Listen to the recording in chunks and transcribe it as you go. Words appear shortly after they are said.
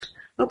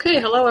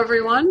Okay, hello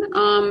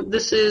everyone.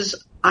 This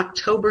is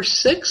October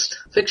 6th,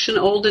 Fiction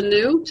Old and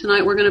New.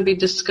 Tonight we're going to be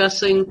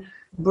discussing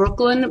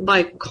Brooklyn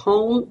by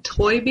Colm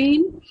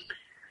Tóibín.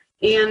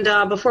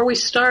 And before we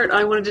start,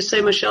 I wanted to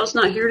say Michelle's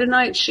not here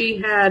tonight. She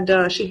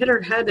hit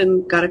her head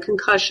and got a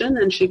concussion,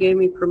 and she gave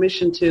me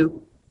permission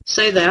to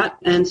say that.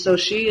 And so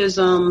she is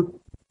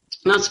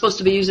not supposed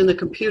to be using the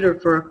computer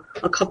for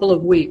a couple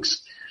of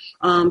weeks.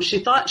 She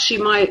thought she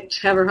might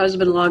have her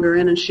husband log her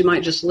in, and she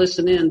might just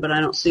listen in, but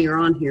I don't see her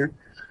on here.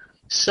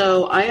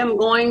 So I am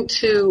going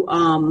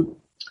to,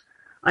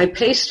 I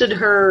pasted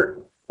her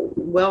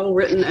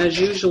well-written, as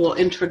usual,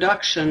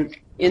 introduction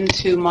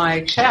into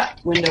my chat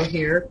window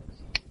here,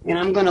 and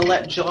I'm going to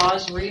let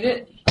Jaws read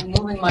it. I'm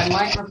moving my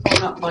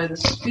microphone up by the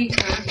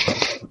speaker,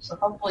 so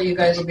hopefully you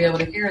guys will be able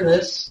to hear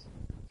this.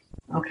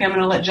 Okay, I'm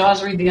going to let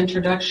Jaws read the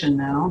introduction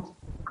now.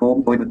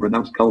 Colm Tóibín,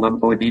 pronounced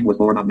Colm Tóibín, was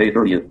born on May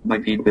 30th,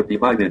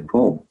 1955 in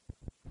Colm.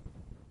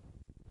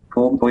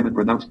 Colm Tóibín,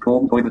 pronounced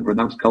Colm Tóibín,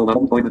 pronounced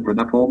Colm Tóibín,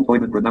 Colm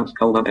Tóibín, pronounced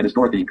Colm, and is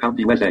Dorothy,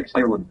 County Wessex,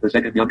 Ireland, the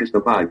second youngest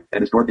of five,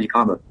 and is Dorothy,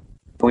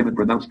 Tóibín,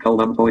 pronounced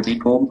Colm Tóibín,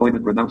 Colm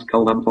Tóibín, pronounced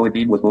Colm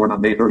Tóibín, was born on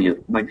May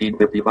 30th,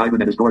 1955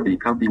 and is Dorothy,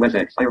 County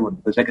Wessex,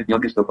 Ireland, the second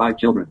youngest of five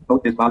children.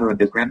 Both his father and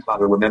his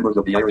grandfather were members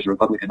of the Irish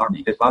Republican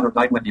Army. His father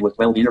died when he was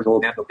 12 years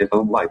old and of his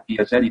home life. He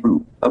has said he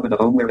grew up in a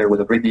home where there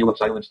was a great deal of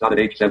silence. At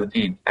age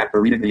 17,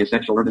 after reading the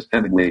essential Ernest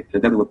Hemingway, he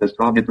developed a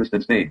strong interest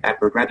in Spain.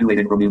 After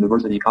graduating from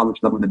University College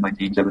Dublin in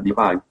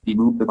 1975, he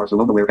moved to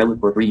Barcelona where he lived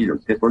for 3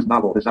 years. His first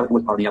novel, The South,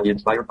 was partly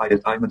inspired by his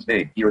time in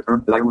Spain. He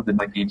returned to Ireland in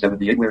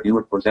 1978 where he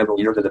worked for several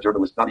years as a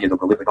journalist. He is a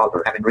prolific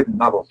author, having written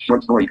novels,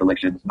 short story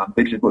collections,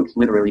 non-fiction books,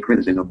 literary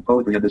criticism,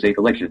 poetry and essay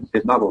collections.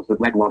 His novels, The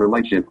Blackwater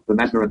Lightship, The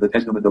Master and the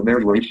Testament of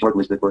Mary, were each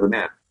shortlisted for the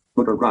Man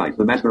Booker Prize.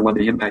 The Master won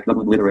the Impact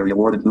Dublin Literary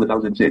Award in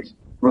 2006.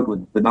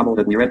 Brooklyn, the novel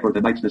that we read for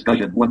tonight's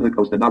discussion, won the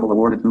Costa Novel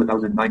Award in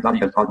 2009.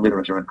 He has taught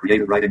literature and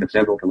creative writing at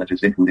several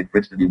colleges, including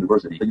Princeton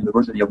University, the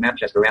University of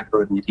Manchester, and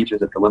currently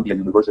teaches at Columbia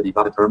University.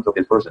 In terms of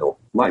his personal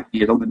life,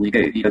 he is openly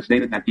gay. He has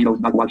stated that he does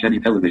not watch any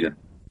television.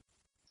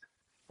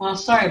 Well,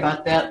 sorry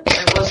about that.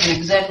 It wasn't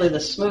exactly the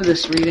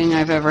smoothest reading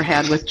I've ever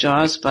had with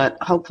Jaws, but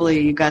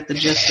hopefully you got the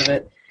gist of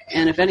it.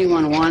 And if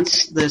anyone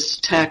wants this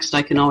text,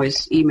 I can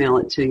always email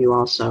it to you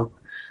also.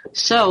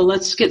 So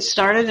let's get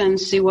started and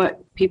see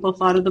what people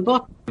thought of the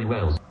book.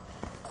 Well,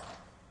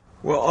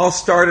 I'll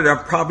start it.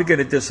 I'm probably going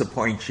to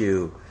disappoint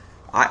you.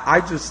 I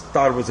just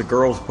thought it was a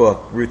girl's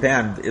book. Ruth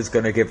Ann is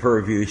going to give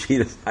her view.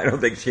 I don't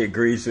think she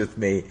agrees with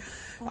me.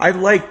 I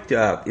liked,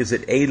 is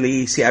it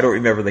Ailey? See, I don't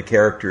remember the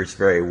characters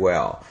very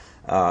well.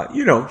 She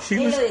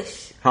was...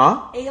 Ailish.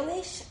 Huh?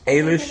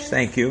 Ailish,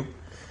 thank you.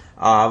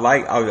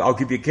 I'll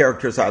give you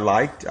characters I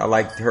liked. I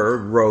liked her,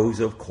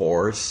 Rose, of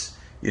course,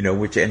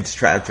 which ends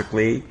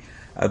tragically.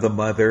 The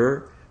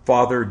mother,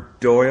 Father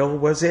Doyle,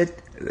 was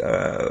it?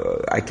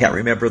 I can't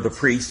remember the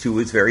priest who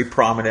was very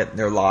prominent in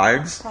their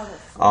lives.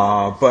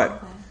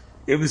 But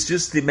it was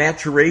just the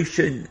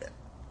maturation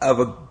of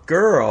a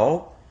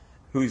girl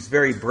who's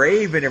very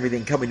brave and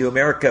everything coming to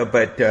America,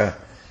 but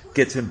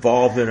gets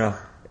involved in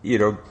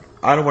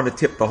I don't want to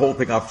tip the whole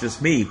thing off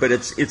just me, but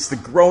it's the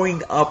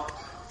growing up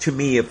to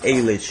me of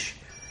Ailish.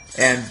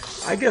 And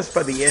I guess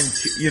by the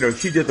end,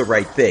 she did the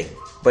right thing,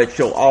 but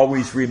she'll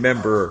always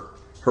remember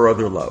her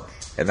other love.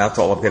 And that's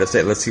all I'm going to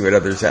say. Let's see what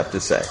others have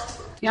to say.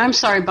 Yeah, I'm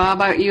sorry,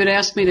 Bob. You had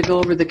asked me to go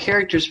over the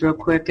characters real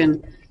quick.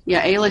 And,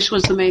 yeah, Ailish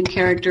was the main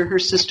character. Her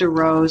sister,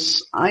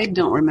 Rose. I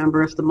don't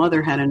remember if the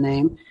mother had a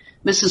name.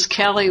 Mrs.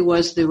 Kelly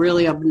was the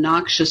really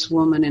obnoxious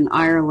woman in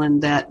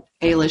Ireland that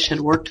Ailish had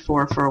worked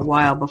for a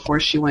while before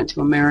she went to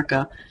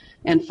America.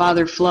 And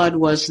Father Flood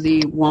was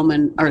the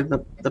woman, or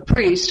the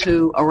priest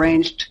who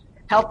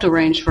helped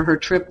arrange for her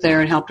trip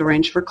there and helped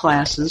arrange for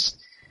classes.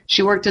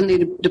 She worked in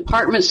the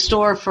department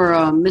store for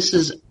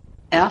Mrs.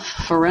 F.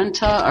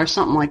 Ferrenta or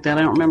something like that.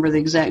 I don't remember the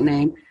exact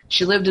name.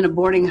 She lived in a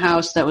boarding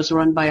house that was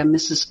run by a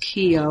Mrs.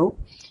 Keogh.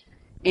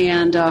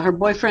 And her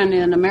boyfriend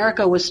in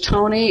America was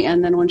Tony,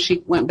 and then when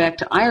she went back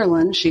to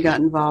Ireland, she got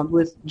involved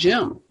with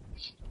Jim.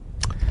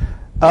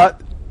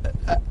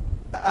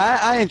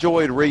 I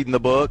enjoyed reading the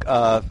book.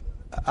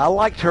 I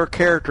liked her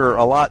character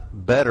a lot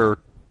better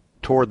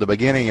toward the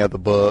beginning of the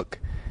book,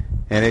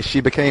 and as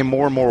she became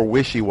more and more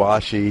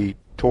wishy-washy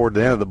toward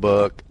the end of the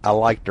book, I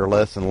liked her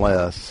less and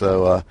less.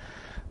 So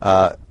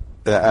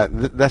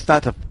that's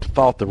not to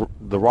fault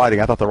the writing.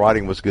 I thought the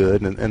writing was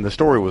good, and the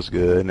story was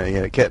good, and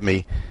it kept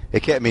me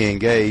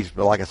engaged.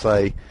 But like I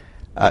say,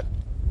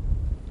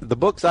 the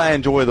books I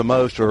enjoy the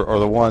most are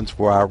the ones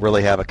where I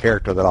really have a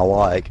character that I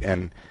like.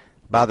 And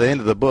by the end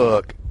of the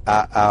book,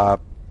 I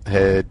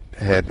had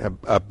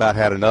about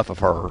had enough of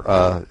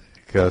her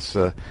because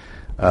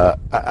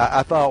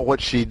I thought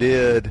what she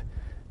did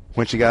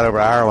when she got over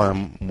to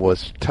Ireland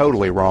was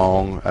totally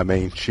wrong. I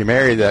mean, she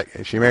married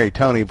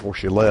Tony before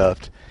she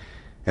left,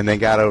 and then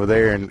got over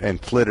there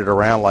and flitted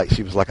around like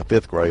she was like a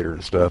fifth grader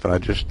and stuff. And I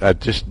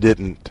just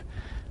didn't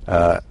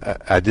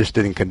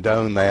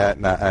condone that,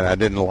 and I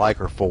didn't like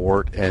her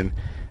for it. And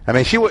I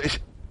mean, she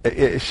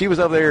was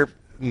over there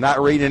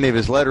not reading any of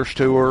his letters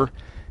to her,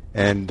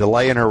 and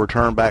delaying her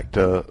return back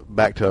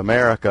to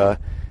America.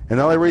 And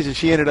the only reason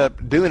she ended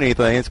up doing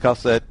anything is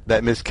because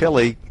that Miss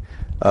Kelly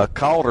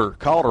called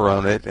her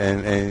on it,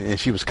 and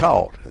she was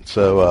caught.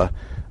 So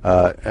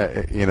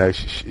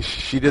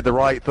she did the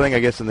right thing, I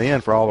guess, in the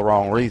end for all the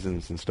wrong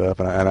reasons and stuff.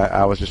 And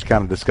I was just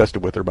kind of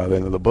disgusted with her by the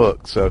end of the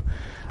book. So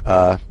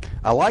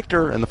I liked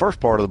her in the first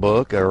part of the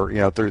book,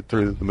 or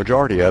through the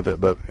majority of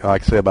it. But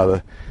like I said,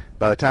 by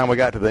the time we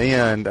got to the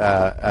end,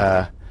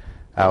 I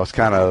was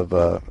kind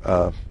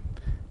of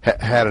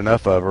had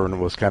enough of her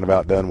and was kind of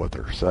outdone with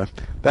her. So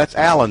that's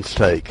Alan's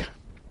take.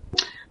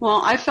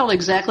 Well, I felt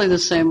exactly the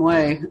same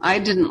way. I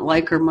didn't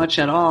like her much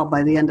at all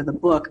by the end of the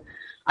book.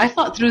 I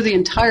thought through the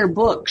entire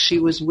book she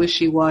was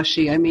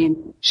wishy-washy. I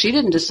mean, she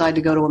didn't decide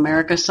to go to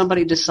America.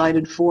 Somebody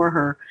decided for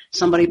her.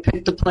 Somebody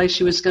picked the place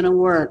she was going to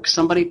work.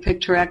 Somebody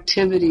picked her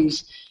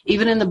activities.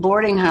 Even in the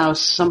boarding house,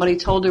 somebody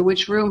told her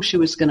which room she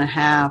was going to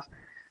have.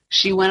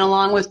 She went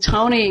along with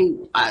Tony.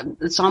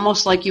 It's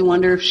almost like you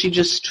wonder if she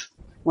just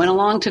went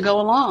along to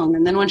go along.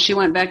 And then when she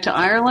went back to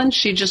Ireland,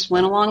 she just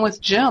went along with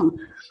Jim.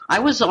 I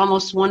was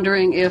almost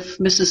wondering if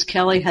Mrs.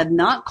 Kelly had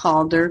not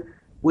called her,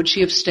 would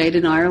she have stayed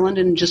in Ireland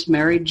and just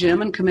married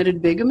Jim and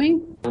committed bigamy?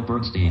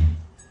 Bernstein.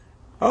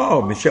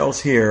 Oh,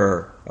 Michelle's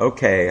here.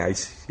 Okay, I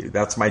see.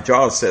 That's my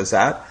jaw says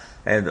that.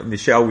 And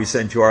Michelle, we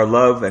send you our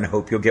love and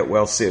hope you'll get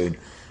well soon.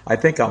 I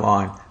think I'm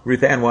on.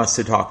 Ruth Ann wants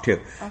to talk too.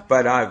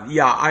 But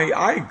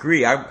I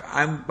agree.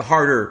 I'm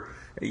harder.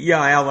 Yeah,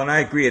 Alan, I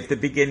agree. At the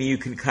beginning, you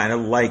can kind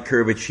of like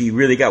her, but she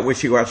really got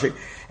wishy-washy.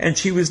 And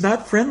she was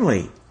not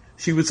friendly.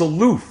 She was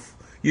aloof.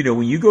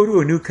 When you go to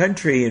a new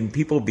country and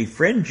people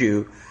befriend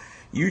you,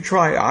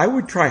 I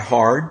would try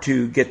hard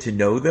to get to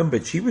know them,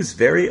 but she was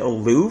very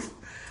aloof.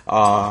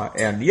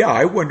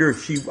 I wonder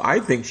if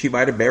I think she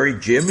might have married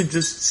Jim and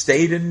just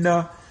stayed in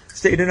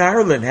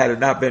Ireland had it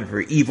not been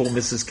for evil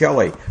Mrs.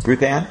 Kelly.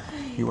 Ruth Ann,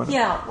 you want to?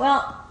 Yeah,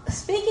 well,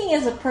 speaking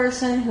as a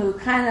person who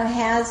kind of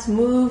has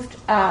moved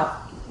to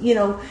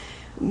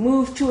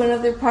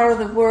another part of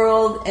the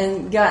world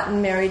and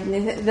gotten married,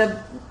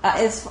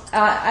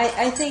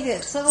 I think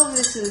that some of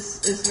this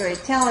is very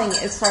telling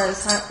as far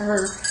as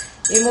her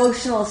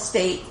emotional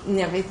state and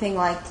everything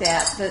like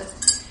that. But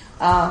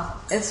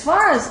as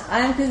far as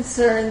I'm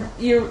concerned,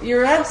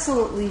 you're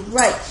absolutely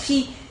right.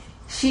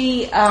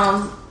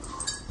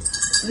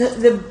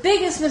 The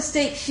biggest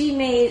mistake she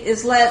made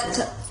is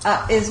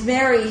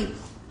marry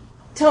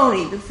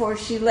Tony before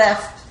she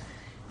left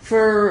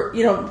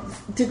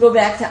to go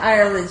back to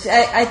Ireland.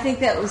 I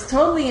think that was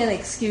totally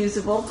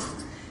inexcusable.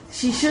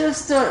 She should have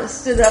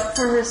stood up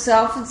for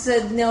herself and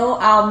said, no,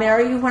 I'll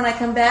marry you when I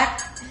come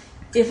back,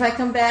 if I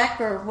come back,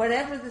 or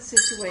whatever the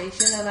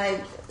situation, and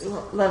I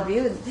love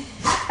you. And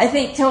I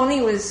think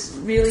Tony was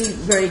really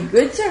very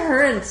good to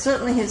her, and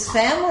certainly his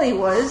family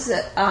was.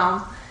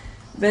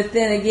 But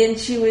then again,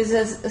 she was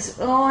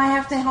I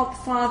have to help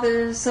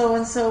Father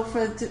so-and-so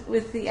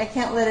I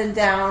can't let him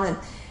down.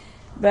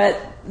 But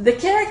the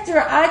character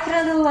I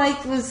kind of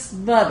liked was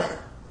Mother.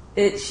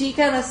 She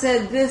kind of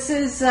said, this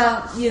is,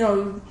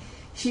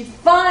 she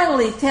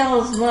finally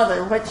tells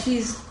Mother what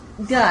she's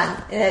done,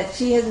 that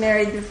she had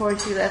married before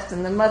she left,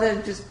 and the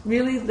mother just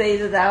really laid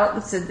it out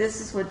and said,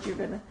 this is what you're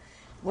gonna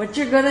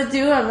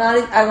do.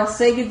 I will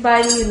say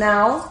goodbye to you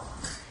now,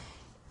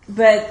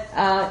 but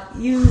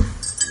you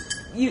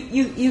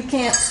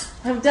can't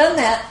have done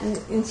that.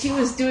 And she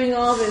was doing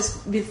all this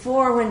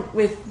before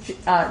with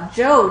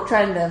Joe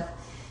trying to,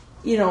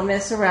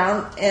 mess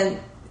around, and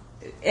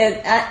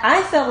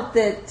I felt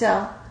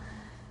that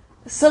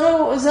some of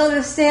it was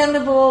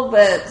understandable,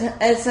 but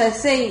as I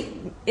say,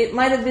 it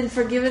might have been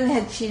forgiven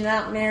had she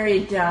not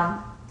married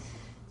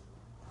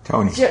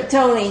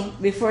Tony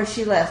before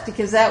she left,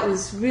 because that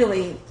was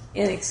really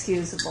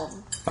inexcusable.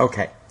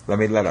 Okay, let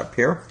me let up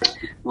here.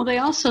 Well, they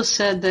also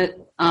said that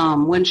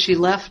when she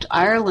left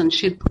Ireland,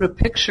 she'd put a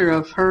picture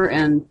of her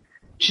and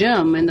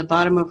Jim in the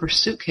bottom of her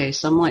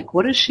suitcase. I'm like,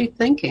 what is she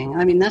thinking?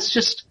 I mean,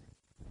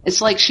 it's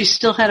like she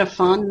still had a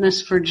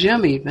fondness for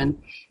Jim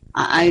even.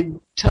 I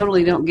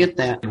totally don't get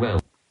that. Well,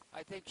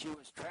 I think she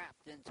was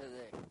trapped into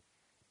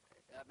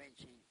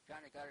she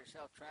kind of got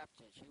herself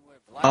trapped in. She would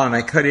have and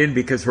I cut in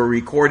because we're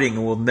recording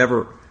and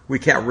we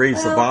can't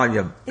raise the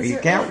volume. You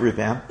can't, Ruth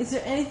Ann. Is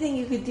there anything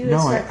you could do?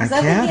 No, I can't,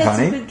 think he had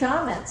some good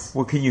comments.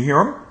 Well, can you hear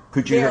him?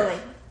 Could you Barely.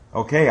 hear?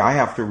 Okay, I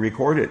have to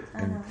record it.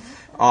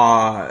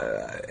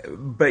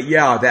 But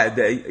yeah,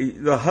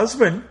 the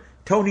husband,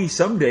 Tony,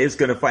 someday is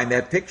going to find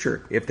that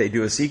picture if they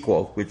do a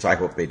sequel, which I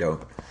hope they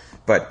don't.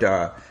 But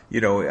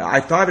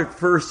I thought at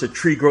first a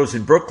tree grows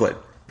in Brooklyn,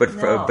 but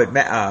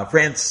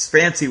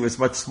Francie was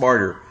much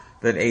smarter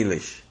than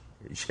Ailish.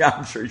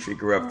 I'm sure she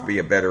grew up to be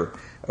a better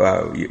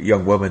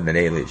young woman than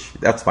Ailish.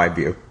 That's my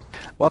view.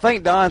 Well, I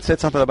think Don said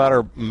something about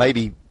her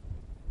maybe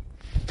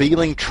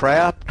feeling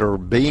trapped or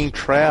being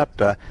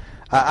trapped.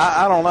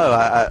 I don't know.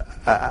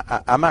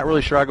 I'm not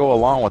really sure I go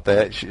along with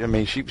that.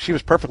 She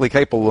was perfectly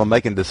capable of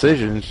making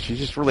decisions. She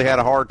just really had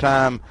a hard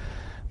time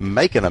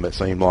making them, it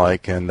seemed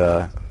like, and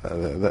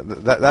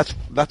that's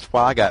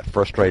why I got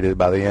frustrated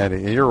by the end.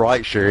 And you're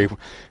right, Sherry.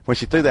 When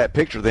she threw that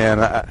picture,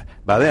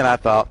 by then I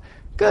thought,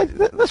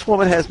 good, this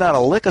woman has not a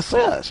lick of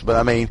sense. But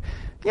I mean,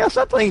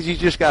 some things you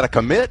just got to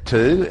commit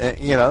to,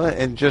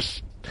 and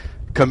just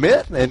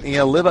commit and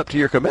live up to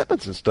your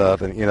commitments and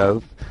stuff. And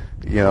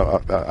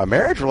a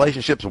marriage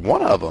relationship's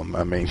one of them.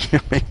 I mean,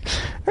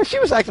 she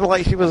was acting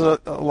like she was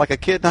like a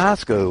kid in high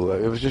school.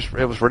 It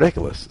was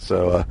ridiculous.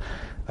 So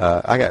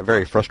I got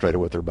very frustrated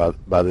with her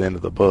by the end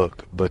of the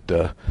book. But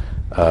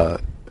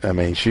I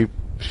mean, she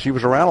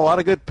was around a lot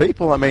of good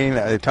people. I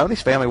mean,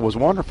 Tony's family was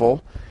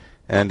wonderful,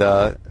 and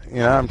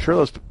I'm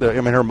sure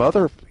her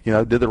mother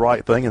did the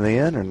right thing in the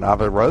end, and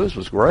Ava Rose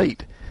was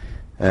great,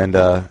 and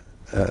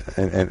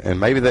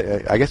maybe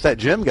I guess that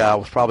Jim guy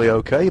was probably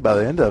okay by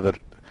the end of it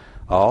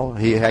all.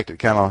 He acted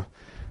kind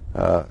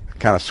of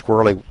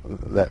squirrely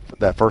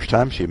that first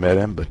time she met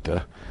him,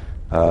 but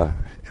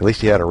at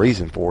least he had a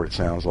reason for it. It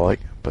sounds like,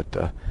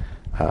 but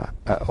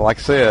like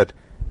I said,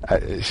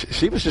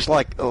 she was just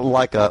like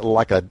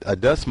a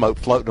dust mote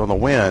floating on the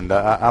wind.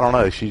 I don't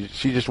know. She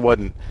just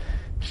wasn't.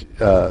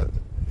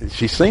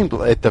 She seemed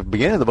at the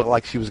beginning of the book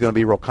like she was going to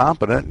be real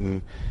competent,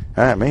 and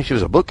I mean, she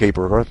was a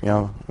bookkeeper.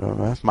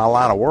 That's my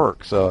line of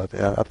work. So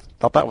I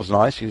thought that was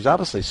nice. She was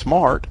obviously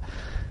smart,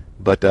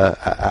 but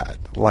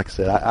like I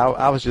said,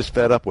 I was just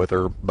fed up with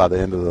her by the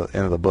end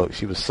of the book.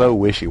 She was so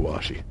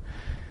wishy-washy.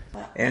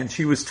 And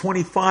she was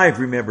 25.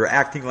 Remember,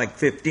 acting like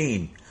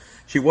 15.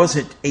 She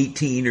wasn't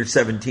 18 or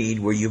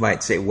 17, where you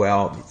might say,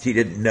 well, she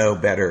didn't know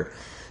better.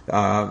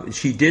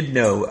 She did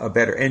know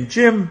better. And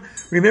Jim,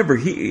 remember,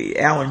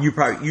 Alan,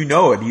 you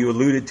know it. You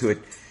alluded to it.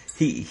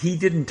 He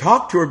didn't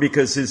talk to her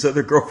because his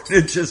other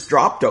girlfriend had just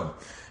dropped him,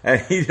 and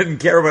he didn't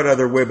care about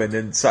other women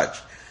and such,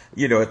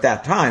 at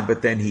that time.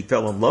 But then he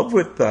fell in love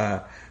with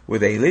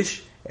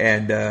Ailish,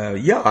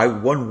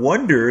 and one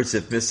wonders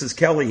if Mrs.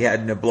 Kelly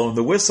hadn't have blown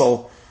the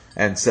whistle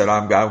and said,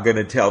 I'm going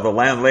to tell the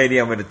landlady.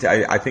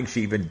 I think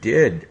she even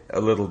did a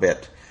little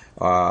bit,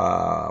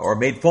 or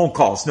made phone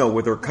calls. No,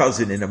 with her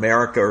cousin in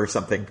America or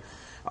something.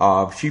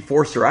 She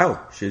forced her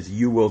out. She says,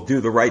 "You will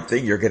do the right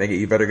thing.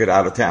 You better get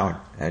out of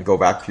town and go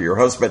back to your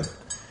husband."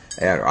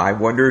 And I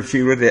wonder if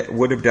she would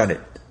have done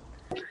it.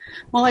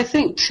 Well, I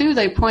think too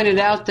they pointed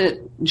out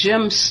that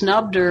Jim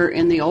snubbed her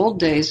in the old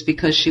days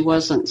because she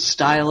wasn't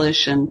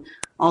stylish and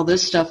all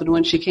this stuff, and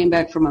when she came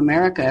back from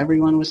America,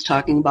 everyone was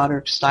talking about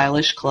her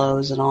stylish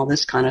clothes and all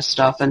this kind of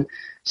stuff, and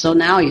so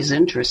now he's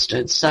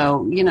interested. So,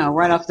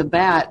 right off the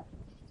bat,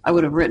 I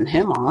would have written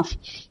him off,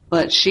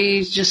 but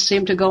she just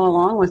seemed to go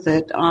along with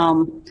it.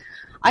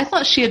 I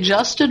thought she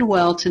adjusted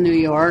well to New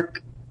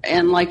York,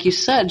 and like you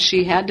said,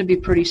 she had to be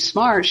pretty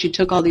smart. She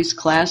took all these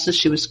classes.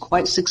 She was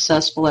quite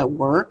successful at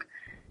work,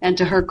 and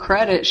to her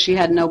credit, she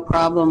had no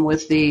problem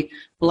with the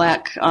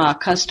black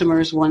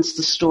customers once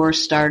the store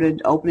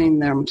started opening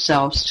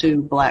themselves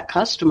to black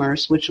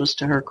customers, which was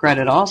to her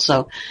credit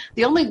also.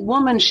 The only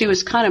woman she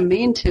was kind of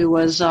mean to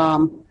was, I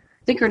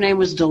think her name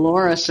was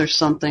Dolores or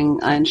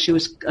something, and she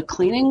was a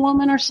cleaning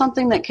woman or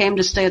something that came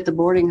to stay at the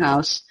boarding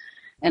house,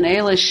 and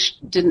Ailish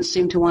didn't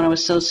seem to want to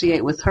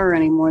associate with her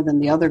any more than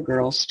the other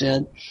girls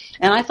did.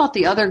 And I thought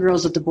the other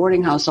girls at the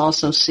boarding house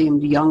also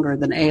seemed younger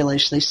than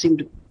Ailish. They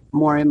seemed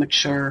more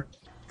immature.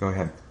 Go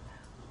ahead.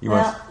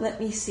 Let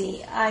me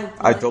see.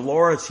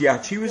 Dolores,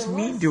 she was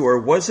mean to her.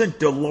 Wasn't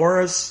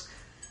Dolores,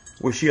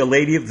 was she a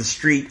lady of the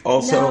street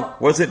also? No.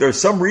 Was it? There's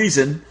some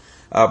reason,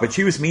 but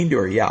she was mean to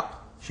her, yeah.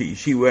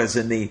 She was,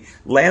 and the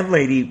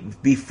landlady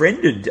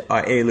befriended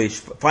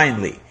Ailish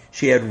finally.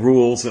 She had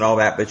rules and all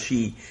that, but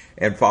she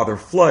and Father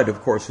Flood,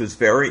 of course, was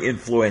very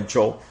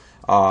influential,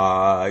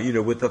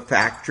 with the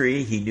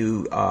factory. He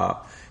knew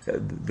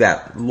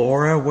that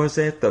Laura, was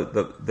it?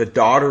 The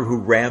daughter who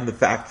ran the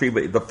factory,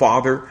 but the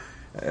father,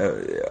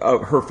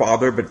 her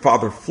father, but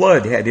Father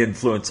Flood had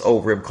influence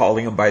over him,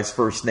 calling him by his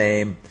first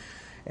name.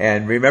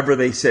 And remember,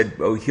 they said,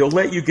 he'll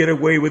let you get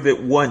away with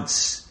it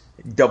once,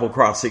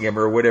 double-crossing him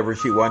or whatever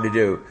she wanted to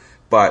do.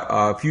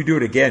 But if you do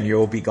it again,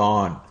 you'll be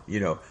gone,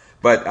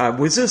 But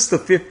was this the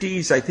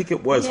 50s? I think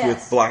it was. Yes.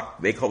 With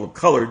black, they call them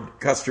colored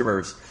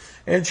customers.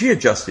 And she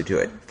adjusted to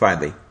it,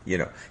 finally,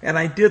 And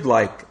I did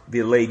like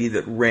the lady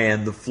that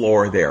ran the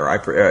floor there,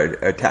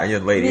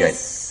 Italian lady.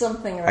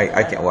 Something or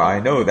other. I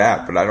know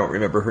that, but I don't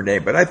remember her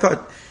name. But I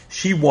thought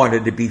she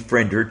wanted to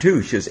befriend her,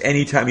 too. She says,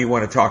 anytime you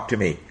want to talk to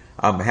me,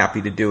 I'm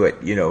happy to do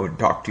it, and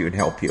talk to you and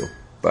help you.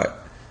 But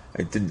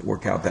it didn't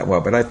work out that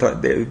well. But I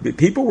thought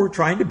people were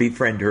trying to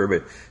befriend her,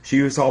 but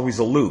she was always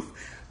aloof.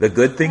 The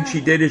good thing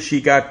she did is she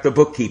got the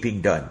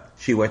bookkeeping done.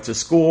 She went to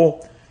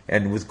school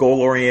and was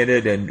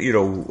goal-oriented and,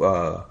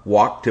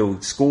 walked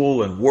to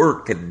school and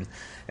work and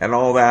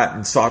all that,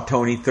 and saw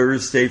Tony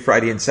Thursday,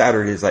 Friday, and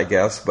Saturdays, I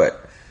guess.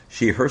 But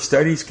her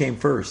studies came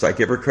first. I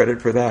give her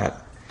credit for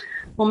that.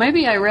 Well,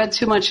 maybe I read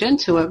too much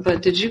into it,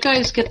 but did you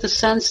guys get the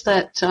sense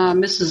that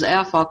Mrs.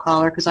 F., I'll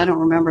call her because I don't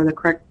remember the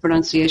correct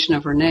pronunciation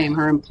of her name,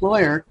 her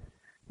employer,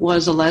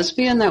 was a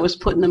lesbian that was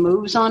putting the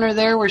moves on her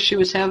there where she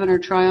was having her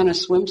try on a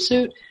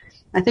swimsuit?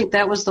 I think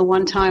that was the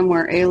one time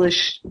where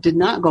Ailish did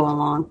not go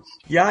along.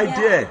 Yeah, I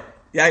did.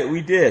 Yeah,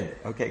 we did.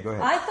 Okay, go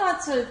ahead. I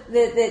thought so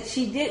that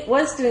she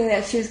was doing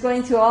that. She was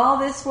going through all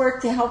this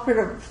work to help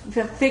her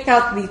to pick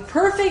out the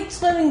perfect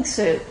swimming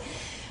suit.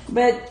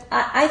 But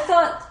I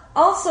thought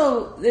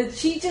also that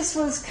she just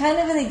was kind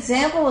of an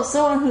example of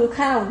someone who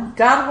kind of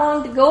got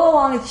along to go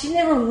along, and she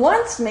never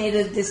once made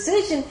a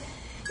decision,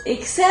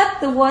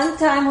 except the one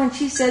time when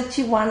she said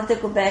she wanted to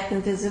go back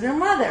and visit her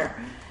mother.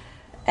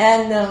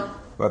 And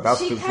well,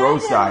 that's because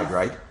Rose died,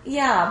 right?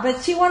 Yeah,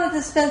 but she wanted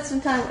to spend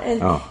some time.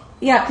 And,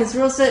 yeah, because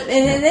Rose said,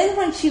 and then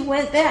when she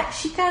went back,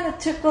 she kind of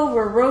took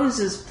over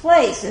Rose's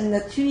place, and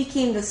that she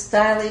became the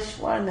stylish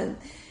one and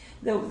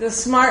the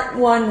smart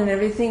one and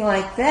everything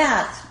like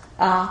that.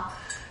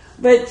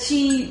 But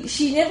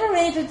she never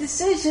made a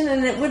decision,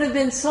 and it would have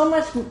been so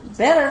much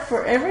better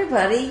for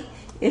everybody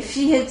if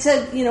she had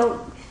said,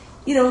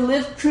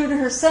 lived true to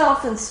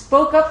herself and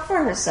spoke up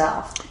for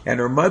herself. And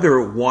her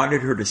mother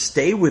wanted her to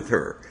stay with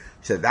her.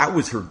 So that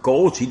was her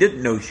goal. She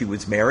didn't know she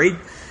was married.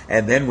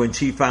 And then when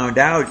she found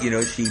out,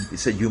 she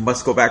said, you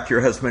must go back to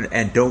your husband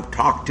and don't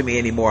talk to me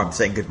anymore. I'm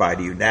saying goodbye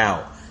to you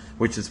now,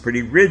 which is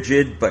pretty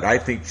rigid, but I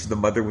think the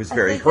mother was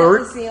very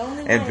hurt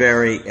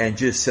and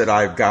just said,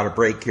 I've got a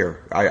break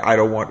here. I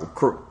don't want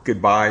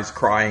goodbyes,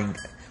 crying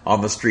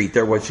on the street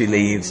there when she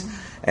leaves.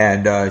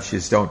 And she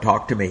says, don't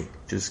talk to me.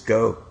 Just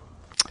go.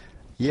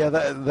 Yeah,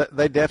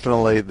 they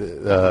definitely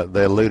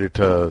they alluded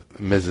to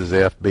Mrs.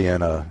 F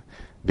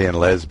being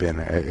lesbian.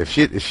 If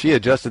she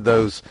adjusted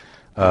those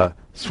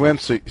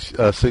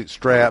swimsuit suit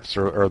straps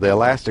or the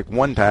elastic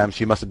one time,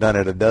 she must have done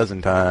it a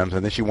dozen times,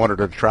 and then she wanted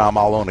her to try them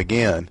all on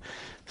again.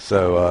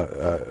 So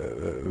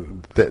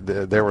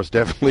there was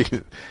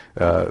definitely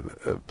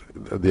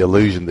the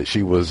illusion that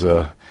she was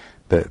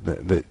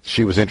that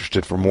she was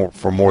interested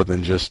for more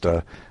than just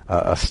a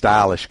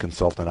stylish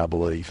consultant, I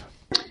believe.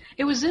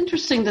 It was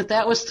interesting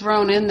that was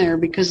thrown in there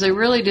because there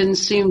really didn't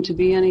seem to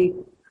be any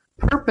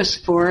purpose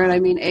for it.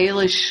 I mean,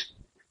 Ailish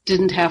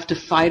didn't have to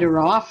fight her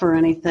off or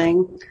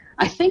anything.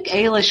 I think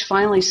Ailish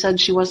finally said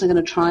she wasn't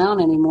going to try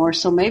on anymore,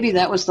 so maybe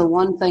that was the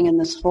one thing in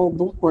this whole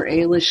book where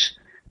Ailish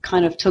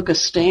kind of took a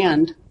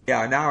stand.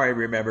 Yeah, now I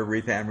remember.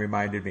 Ruth Ann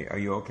reminded me. Are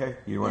you okay?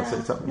 You want to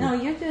say something? No,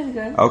 you're doing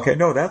good. Okay,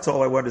 no, that's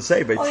all I wanted to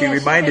say, but she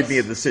reminded me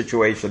of the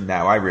situation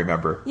now. I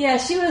remember. Yeah,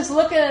 she was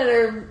looking at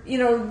her,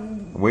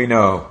 We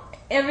know.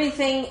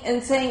 Everything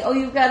and saying, "Oh,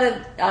 you've got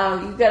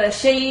to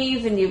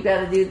shave and you've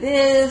got to do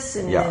this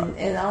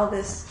and all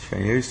this."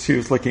 She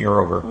was looking her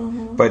over,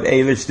 but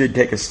Ailish did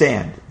take a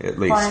stand at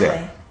least.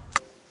 Finally.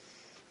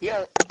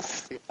 Yeah,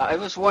 I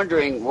was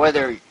wondering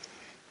whether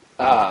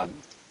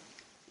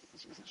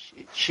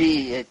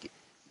she had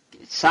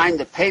signed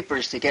the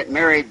papers to get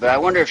married, but I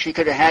wonder if she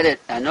could have had it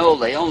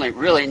annulled. They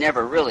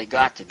never really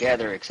got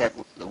together except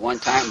the one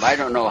time. But I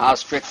don't know how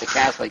strict the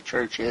Catholic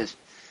Church is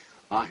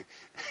on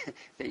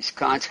these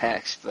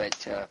contacts,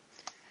 but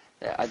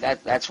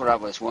that's what I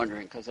was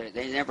wondering, because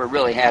they never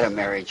really had a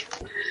marriage.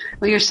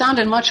 Well, you're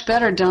sounding much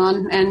better,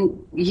 Don,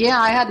 and yeah,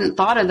 I hadn't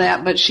thought of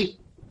that, but she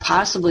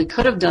possibly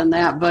could have done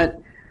that,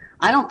 but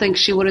I don't think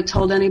she would have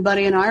told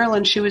anybody in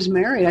Ireland she was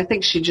married. I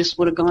think she just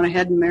would have gone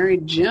ahead and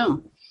married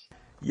Jim.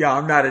 Yeah,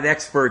 I'm not an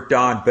expert,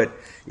 Don, but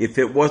if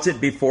it wasn't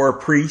before a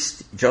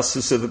priest,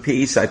 justice of the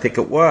peace, I think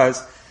it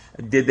was,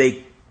 did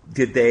they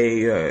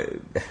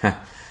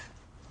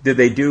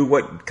do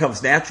what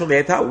comes naturally?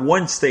 I thought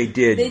once they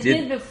did. They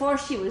did before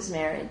she was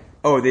married.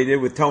 Oh, they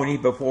did with Tony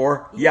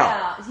before?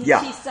 Yeah.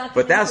 She sunk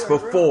but that's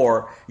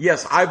before. Room.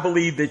 Yes, I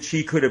believe that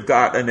she could have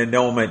got an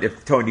annulment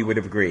if Tony would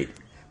have agreed.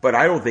 But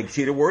I don't think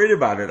she'd have worried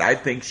about it. I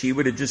think she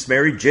would have just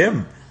married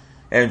Jim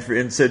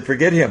and said,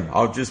 forget him.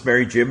 I'll just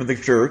marry Jim in the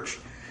church,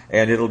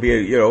 and it'll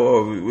be,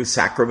 with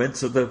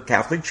sacraments of the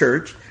Catholic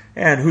Church,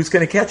 and who's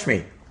going to catch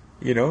me,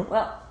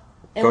 Well,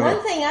 and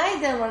one thing I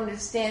don't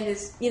understand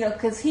is,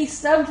 because he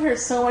snubbed her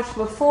so much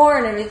before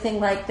and everything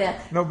like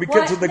that. No,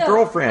 because of the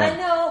girlfriend. I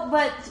know,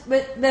 but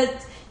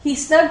he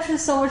snubbed her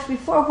so much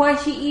before. Why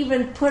she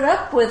even put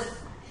up with,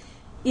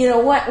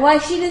 why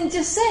she didn't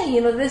just say,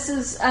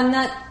 I'm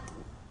not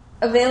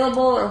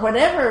available or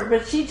whatever,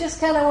 but she just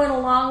kind of went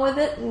along with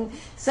it and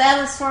sat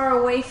as far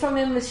away from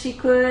him as she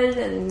could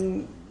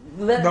and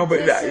let him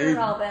kiss her and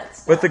all that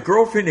stuff. But the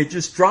girlfriend had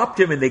just dropped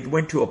him and they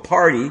went to a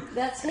party.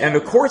 That's him. And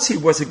of course he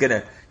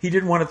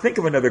didn't want to think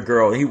of another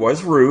girl. He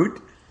was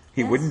rude.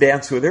 He wouldn't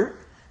dance with her.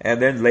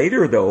 And then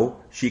later, though,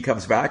 she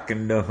comes back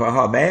and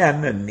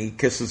and he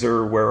kisses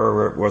her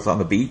wherever it was on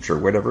the beach or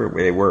whatever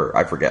they were.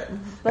 I forget.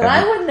 But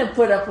I wouldn't have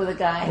put up with a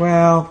guy.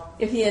 Well,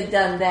 if he had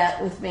done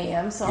that with me,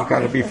 I'm sorry. You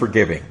got to be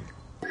forgiving.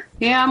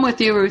 Yeah, I'm with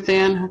you, Ruth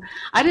Ann.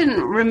 I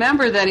didn't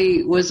remember that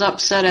he was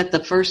upset at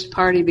the first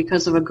party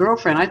because of a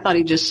girlfriend. I thought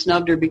he just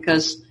snubbed her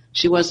because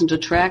she wasn't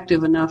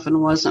attractive enough and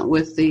wasn't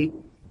with the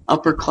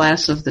upper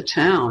class of the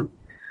town.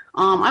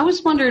 I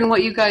was wondering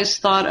what you guys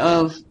thought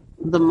of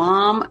the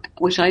mom,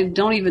 which I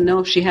don't even know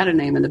if she had a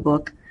name in the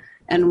book,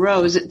 and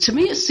Rose. To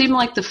me, it seemed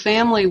like the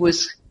family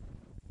was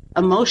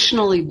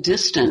emotionally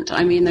distant.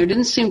 I mean, there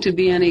didn't seem to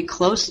be any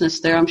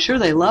closeness there. I'm sure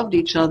they loved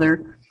each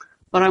other,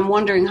 but I'm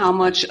wondering how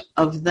much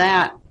of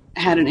that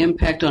had an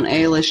impact on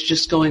Ailish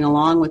just going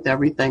along with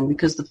everything,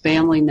 because the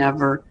family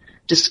never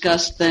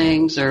discussed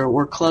things or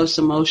were close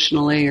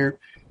emotionally or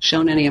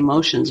shown any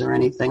emotions or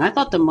anything. I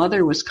thought the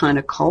mother was kind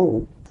of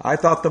cold. I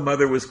thought the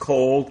mother was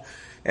cold.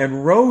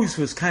 And Rose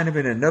was kind of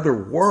in another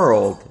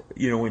world,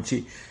 when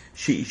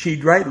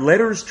she'd write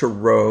letters to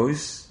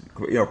Rose,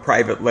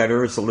 private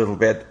letters a little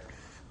bit.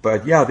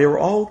 But yeah, they were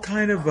all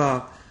kind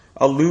of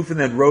aloof, and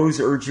then Rose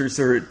urges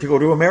her to go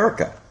to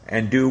America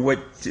and do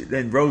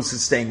and Rose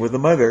is staying with the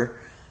mother.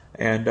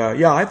 And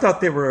I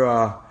thought they were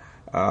a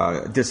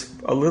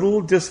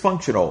little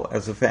dysfunctional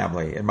as a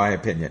family, in my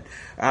opinion.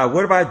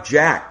 What about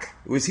Jack?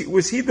 Was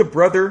he the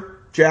brother,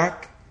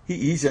 Jack?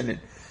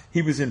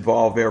 He was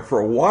involved there for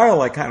a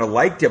while. I kind of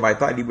liked him. I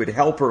thought he would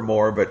help her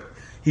more, but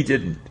he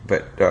didn't.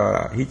 But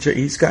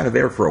he's kind of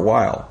there for a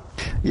while.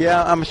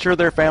 Yeah, I'm sure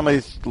their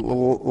families,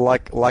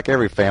 like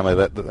every family,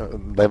 that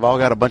they've all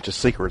got a bunch of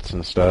secrets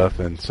and stuff,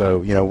 and so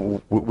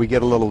we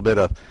get a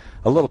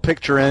little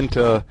picture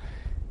into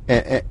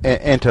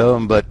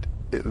them, but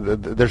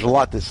there's a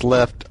lot that's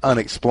left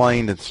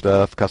unexplained and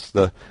stuff because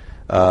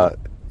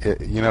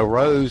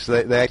Rose,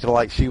 they acted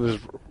like she was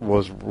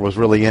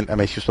really in. I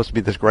mean, she was supposed to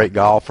be this great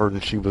golfer,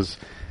 and she was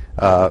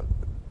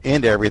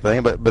into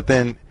everything, but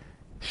then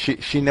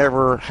she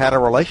never had a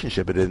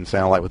relationship. It didn't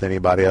sound like with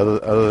anybody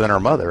other than her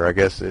mother. I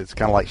guess it's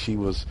kind of like she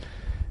was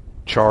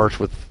charged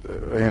with,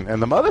 and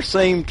the mother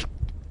seemed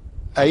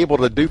able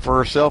to do for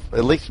herself.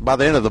 At least by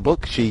the end of the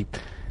book, she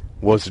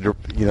was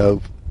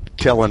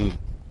telling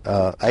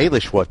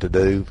Ailish what to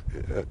do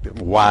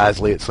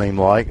wisely. It seemed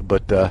like,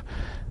 but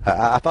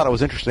I thought it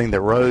was interesting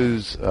that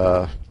Rose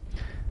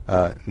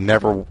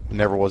never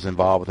was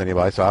involved with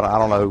anybody. So I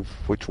don't know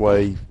which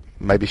way.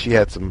 Maybe she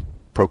had some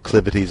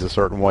proclivities a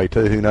certain way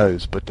too. Who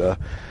knows? But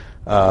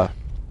I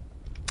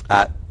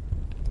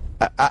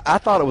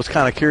thought it was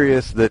kind of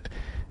curious that,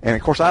 and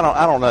of course I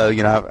don't know.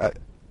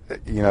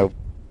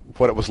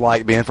 What it was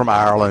like being from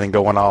Ireland and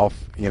going off.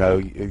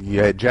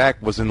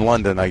 Jack was in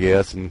London, I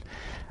guess,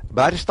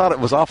 but I just thought it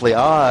was awfully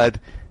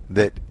odd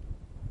that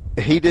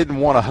he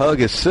didn't want to hug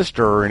his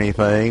sister or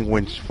anything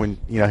when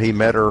he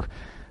met her.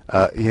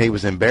 He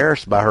was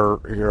embarrassed by her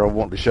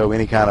wanting to show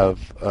any kind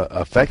of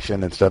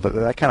affection and stuff.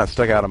 That kind of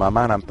stuck out in my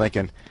mind. I'm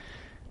thinking,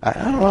 I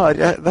don't know,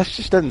 that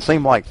just doesn't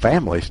seem like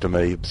families to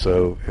me.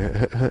 So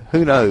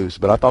who knows?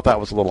 But I thought that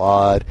was a little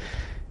odd.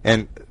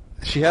 And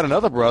she had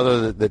another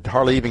brother that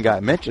hardly even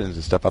got mentions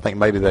and stuff. I think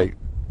maybe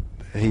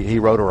he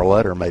wrote her a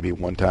letter maybe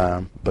one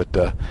time.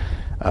 But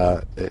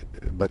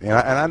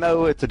I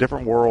know it's a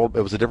different world.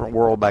 It was a different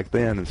world back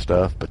then and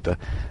stuff. But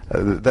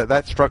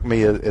that struck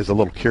me as a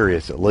little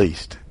curious, at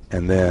least.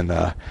 And then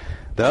the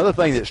other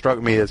thing that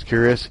struck me as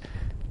curious,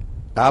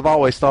 I've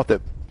always thought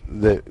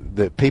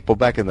that people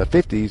back in the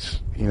 50s,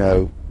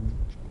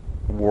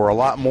 were a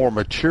lot more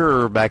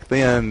mature back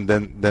then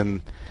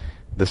than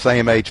the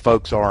same age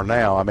folks are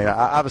now. I mean,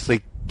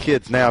 obviously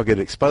kids now get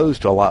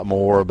exposed to a lot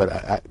more,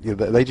 but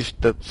they just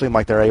don't seem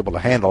like they're able to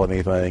handle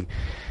anything.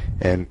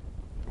 And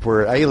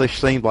where Ailish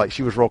seemed like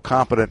she was real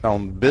competent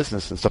on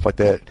business and stuff like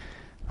that,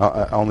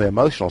 on the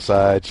emotional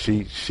side,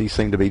 she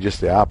seemed to be just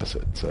the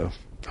opposite. So.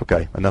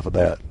 Okay, enough of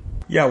that.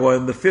 Yeah, well,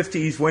 in the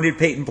 50s, when did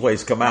Peyton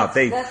Place come out?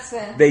 They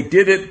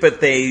did it,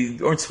 but they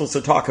weren't supposed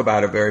to talk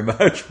about it very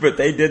much, but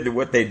they did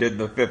what they did in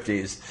the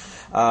 50s.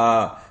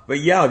 But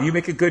yeah, you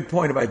make a good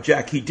point about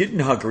Jack. He didn't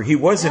hug her. He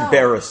was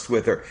embarrassed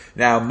with her.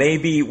 Now,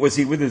 maybe, was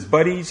he with his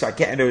buddies?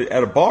 At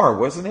a bar,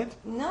 wasn't it?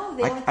 No,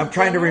 I'm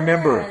trying to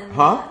remember.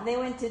 They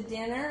went to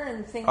dinner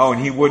and things and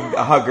he wouldn't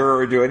hug her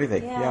or do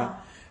anything. Yeah.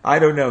 I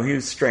don't know. He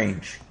was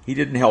strange. He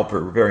didn't help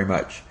her very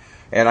much.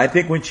 And I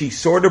think when she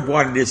sort of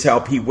wanted his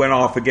help, he went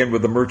off again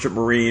with the Merchant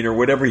Marine or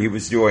whatever he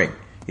was doing.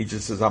 He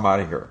just says, I'm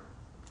out of here.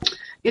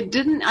 I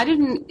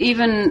didn't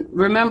even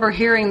remember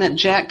hearing that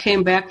Jack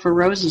came back for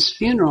Rose's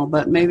funeral,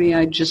 but maybe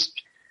I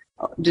just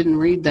didn't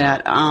read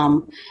that.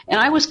 And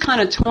I was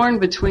kind of torn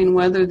between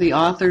whether the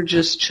author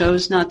just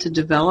chose not to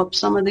develop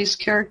some of these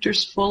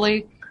characters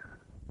fully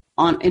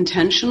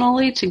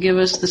intentionally to give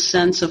us the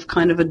sense of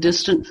kind of a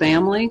distant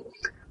family,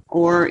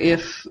 or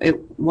if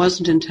it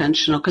wasn't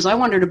intentional. Because I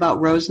wondered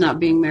about Rose not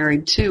being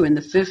married, too. In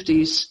the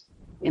 50s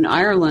in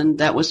Ireland,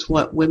 that was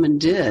what women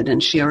did,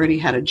 and she already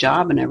had a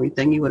job and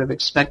everything. You would have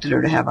expected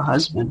her to have a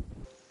husband.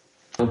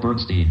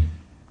 Bernstein.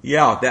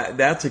 Yeah,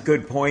 that's a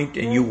good point,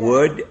 and you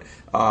would,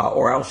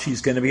 or else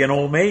she's going to be an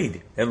old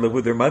maid and live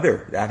with her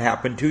mother. That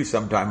happened, too,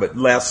 sometime, but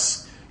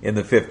less in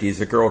the 50s.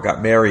 A girl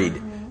got married.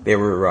 Mm-hmm. They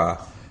were,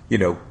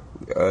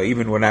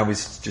 even when I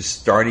was just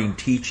starting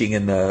teaching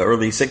in the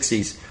early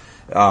 60s,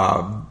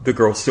 the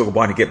girls still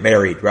want to get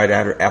married right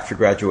after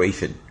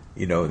graduation.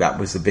 That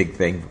was the big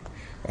thing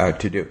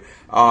to do.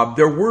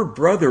 There were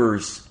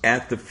brothers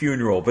at the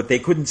funeral, but they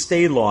couldn't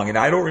stay long. And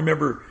I don't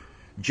remember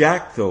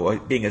Jack, though,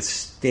 being a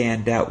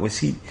standout. Was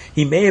he?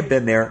 He may have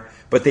been there,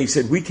 but they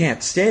said, we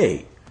can't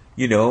stay.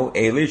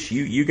 Ailish,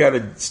 you got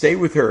to stay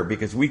with her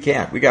because we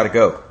can't. We got to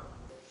go.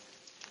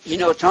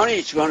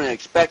 Tony's going to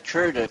expect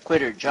her to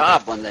quit her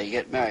job when they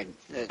get married.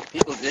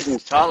 People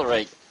didn't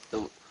tolerate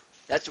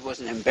that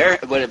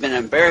would have been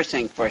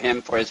embarrassing for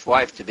his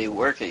wife to be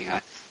working.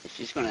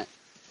 She's going to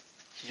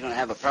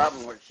have a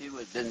problem where she would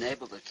have been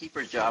able to keep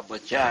her job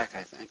with Jack,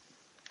 I think.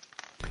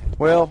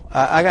 Well,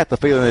 I got the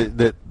feeling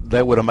that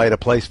they would have made a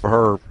place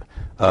for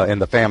her in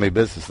the family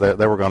business.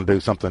 They were going to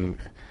do something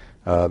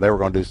they were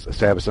going to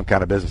establish some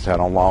kind of business out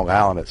on Long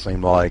Island, it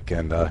seemed like,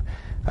 and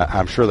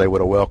I'm sure they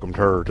would have welcomed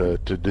her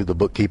to do the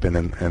bookkeeping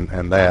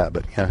and that,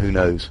 but who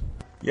knows?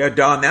 Yeah,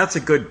 Don, that's a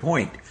good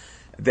point.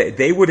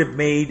 They would have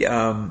made,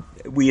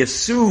 we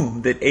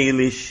assume that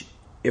Ailish,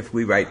 if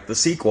we write the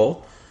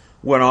sequel,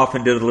 went off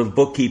and did a little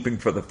bookkeeping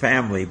for the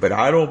family, but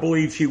I don't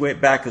believe she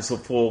went back as a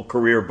full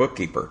career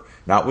bookkeeper.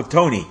 Not with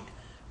Tony.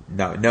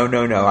 No,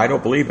 I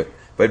don't believe it.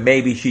 But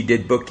maybe she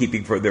did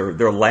bookkeeping for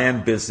their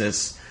land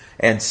business,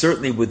 and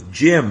certainly with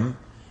Jim,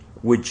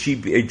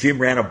 Jim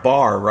ran a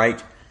bar,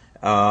 right?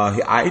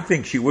 I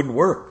think she wouldn't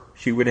work.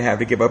 She would have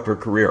to give up her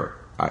career.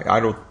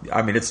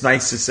 I mean, it's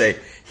nice to say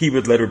he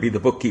would let her be the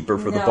bookkeeper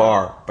for the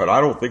bar, but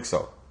I don't think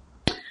so.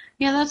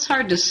 Yeah, that's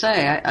hard to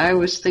say. I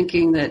was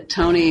thinking that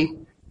Tony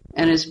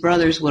and his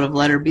brothers would have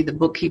let her be the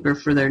bookkeeper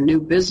for their new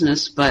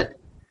business, but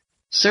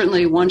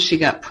certainly once she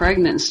got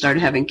pregnant and started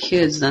having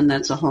kids, then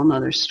that's a whole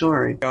other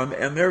story.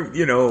 And they're,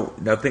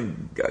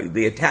 nothing,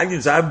 the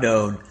Italians I've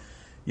known,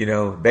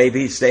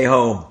 baby, stay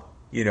home,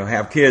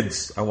 have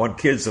kids. I want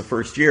kids the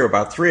first year,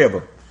 about 3 of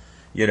them.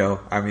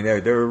 I mean,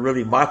 they're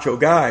really macho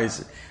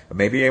guys.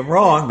 Maybe I'm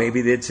wrong.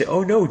 Maybe they'd say,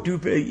 oh no,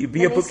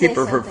 be a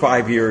bookkeeper for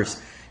 5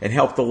 years and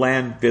help the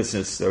land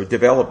business or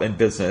development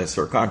business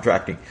or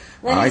contracting.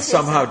 I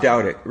somehow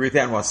doubt it. Ruth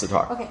Ann wants to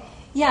talk. Okay.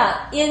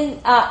 Yeah, in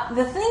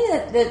the thing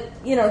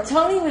that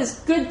Tony was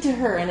good to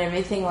her and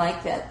everything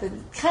like that, but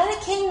kind of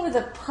came with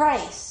a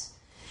price.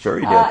 Sure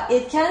he did.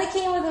 It kind of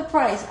came with a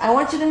price. I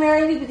want you to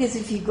marry me because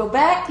if you go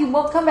back, you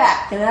won't come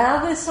back, and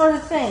all this sort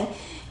of thing.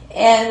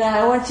 And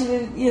I want you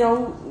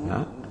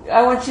to,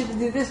 I want you to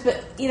do this.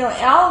 But,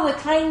 all the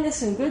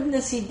kindness and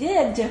goodness he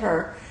did to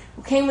her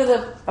came with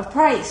a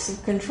price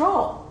of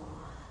control.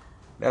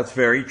 That's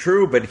very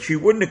true, but she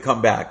wouldn't have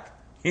come back.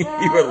 He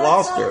would have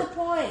lost her. That's not the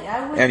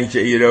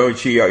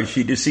point. And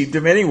she deceived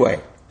him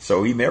anyway,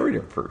 so he married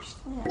her first.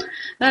 Yeah.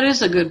 That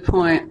is a good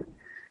point.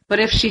 But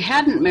if she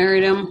hadn't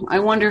married him, I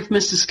wonder if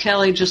Mrs.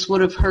 Kelly just would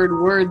have heard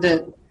word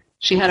that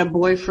she had a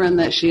boyfriend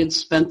that she had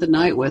spent the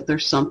night with or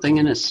something,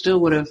 and it still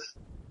would have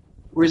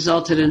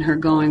resulted in her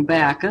going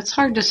back. That's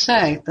hard to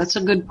say. That's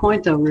a good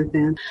point, though, Ruth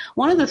Ann.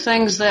 One of the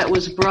things that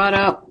was brought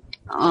up,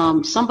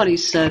 somebody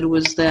said,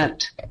 was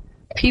that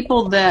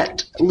people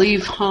that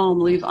leave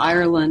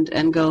Ireland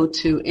and go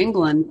to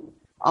England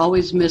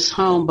always miss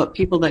home, but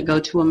people that go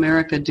to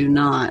America do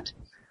not.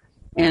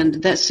 And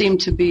that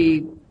seemed to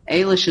be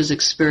Ailish's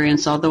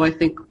experience, although I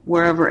think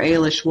wherever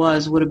Ailish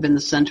was would have been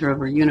the center of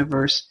her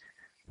universe.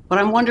 But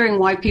I'm wondering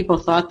why people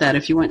thought that.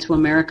 If you went to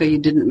America, you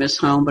didn't miss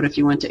home, but if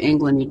you went to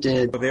England, you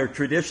did. They're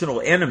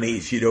traditional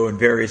enemies, in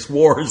various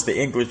wars, the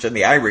English and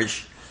the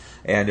Irish,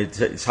 and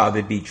it's how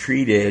they'd be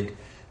treated.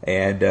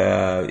 And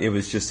it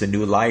was just a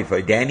new life.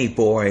 Danny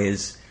Boy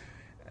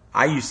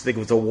I used to think it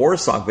was a war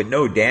song, but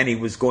no, Danny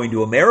was going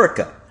to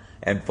America.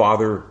 And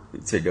Father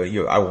said,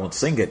 I won't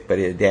sing it, but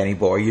Danny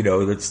Boy,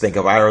 let's think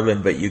of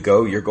Ireland, but you're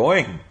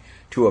going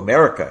to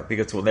America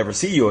because we'll never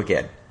see you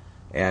again.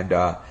 And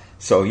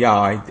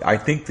I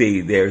think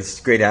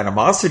there's great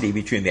animosity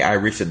between the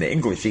Irish and the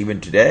English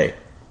even today.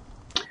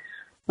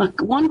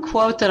 Look, one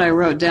quote that I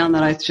wrote down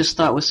that I just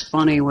thought was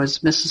funny was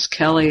Mrs.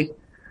 Kelly.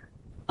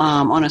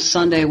 On a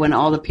Sunday when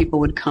all the people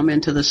would come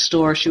into the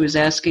store, she was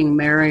asking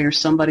Mary or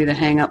somebody to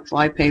hang up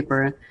fly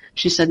paper.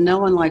 She said, no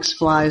one likes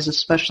flies,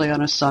 especially on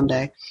a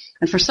Sunday.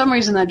 And for some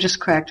reason, that just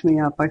cracked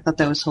me up. I thought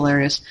that was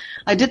hilarious.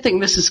 I did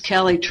think Mrs.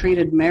 Kelly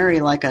treated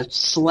Mary like a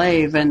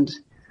slave, and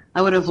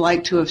I would have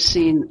liked to have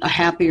seen a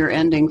happier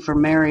ending for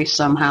Mary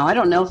somehow. I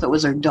don't know if it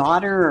was her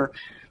daughter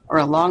or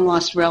a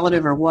long-lost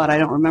relative or what. I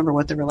don't remember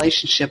what the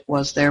relationship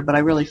was there, but I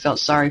really felt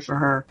sorry for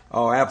her.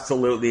 Oh,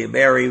 absolutely.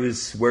 Mary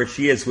was where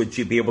she is. Would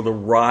she be able to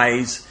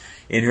rise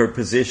in her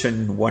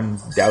position? One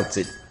doubts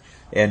it.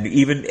 And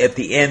even at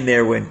the end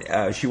there when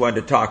she wanted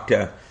to talk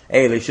to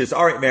Ailish, she says,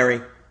 all right,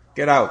 Mary,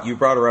 get out. You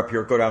brought her up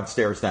here. Go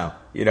downstairs now.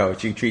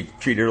 She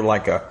treated her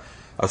like a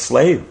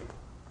slave.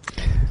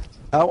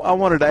 I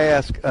wanted to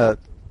ask,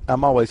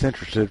 I'm always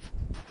interested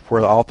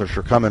where the authors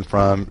are coming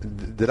from.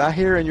 Did I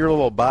hear in your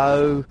little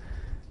bio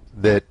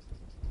that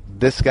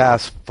this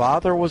guy's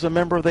father was a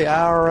member of the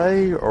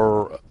IRA,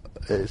 or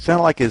it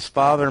sounded like his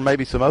father and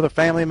maybe some other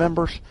family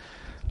members,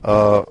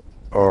 or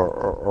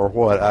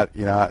what?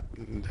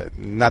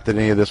 Not that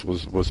any of this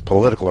was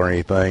political or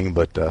anything,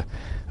 but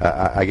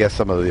I guess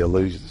some of the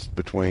allusions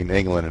between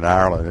England and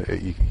Ireland,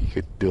 you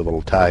could do a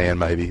little tie-in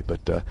maybe.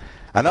 But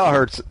I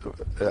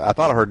thought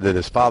I heard that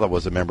his father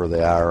was a member of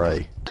the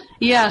IRA.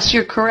 Yes,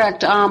 you're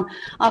correct. I'll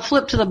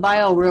flip to the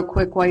bio real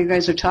quick while you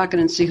guys are talking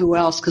and see who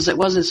else, because it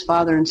was his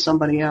father and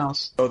somebody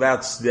else. So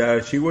that's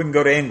she wouldn't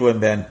go to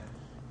England then.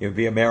 It would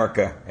be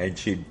America, and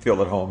she'd feel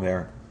at home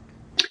there.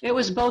 It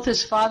was both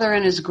his father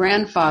and his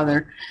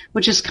grandfather,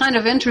 which is kind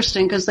of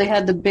interesting because they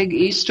had the big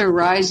Easter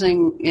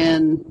rising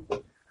in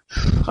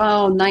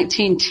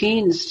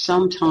 19-teens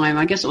sometime.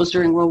 I guess it was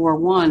during World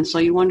War I, so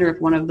you wonder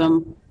if one of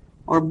them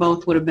or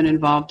both would have been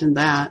involved in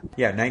that.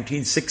 Yeah,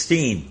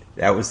 1916.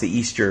 That was the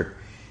Easter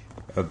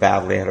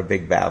battle. They had a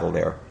big battle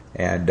there,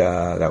 and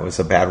that was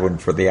a bad one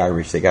for the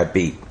Irish. They got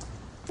beat.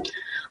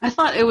 I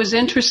thought it was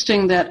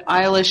interesting that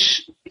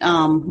Eilish,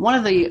 one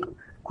of the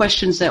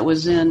questions that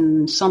was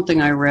in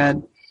something I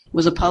read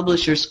was a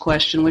publisher's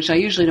question, which I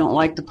usually don't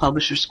like the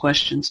publisher's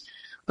questions.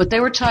 But they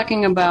were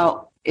talking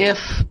about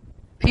if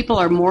people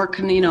are more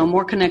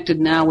connected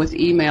now with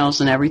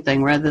emails and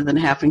everything rather than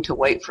having to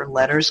wait for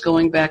letters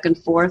going back and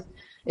forth.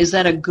 Is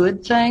that a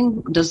good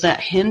thing? Does that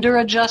hinder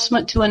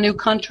adjustment to a new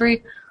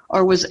country?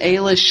 Or was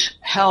Eilish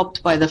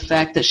helped by the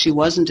fact that she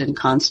wasn't in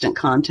constant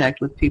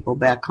contact with people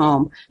back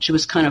home? She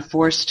was kind of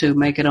forced to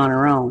make it on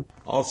her own.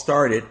 I'll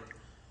start it.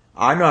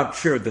 I'm not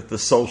sure that the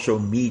social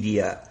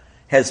media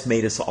has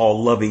made us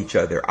all love each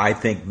other. I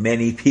think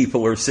many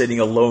people are sitting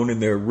alone in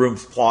their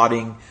rooms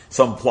plotting,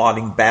 some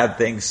plotting bad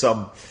things,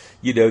 some,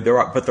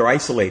 they're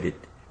isolated.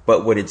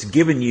 But what it's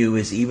given you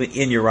is even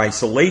in your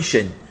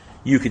isolation,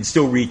 you can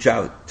still reach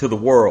out to the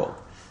world.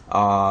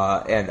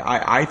 And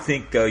I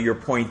think your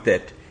point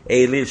that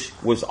Eilish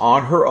was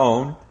on her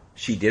own.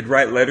 She did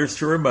write letters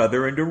to her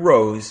mother and to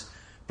Rose,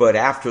 but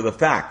after the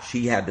fact,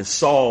 she had to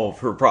solve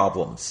her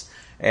problems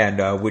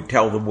and would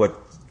tell them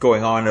what's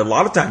going on. And a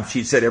lot of times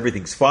she said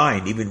everything's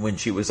fine, even when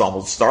she was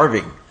almost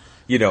starving.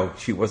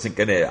 She wasn't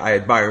going to, I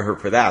admire her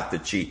for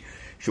that she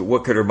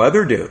what could her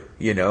mother do,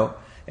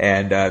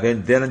 And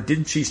then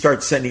didn't she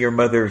start sending her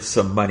mother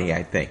some money,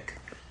 I think.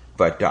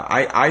 But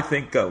I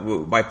think,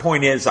 my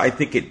point is, I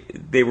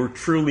think they were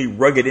truly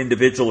rugged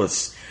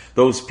individualists,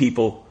 those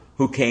people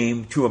who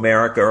came to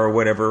America or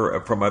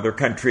whatever from other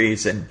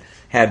countries and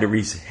had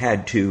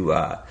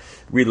to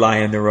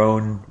rely on their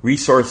own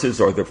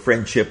resources or the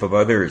friendship of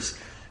others.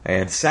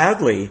 And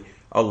sadly,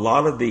 a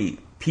lot of the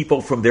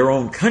people from their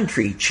own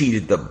country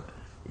cheated them.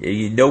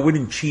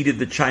 Nobody cheated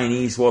the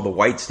Chinese, well, the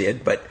whites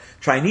did, but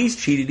Chinese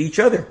cheated each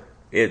other.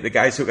 The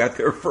guys who got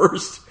there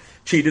first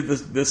cheated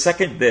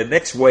the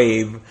next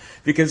wave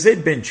because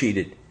they'd been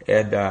cheated.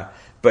 And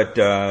but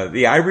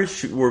the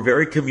Irish were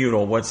very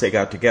communal once they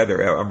got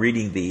together. I'm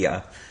reading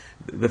the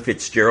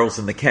Fitzgeralds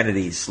and the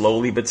Kennedys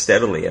slowly but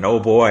steadily, and oh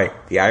boy,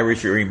 the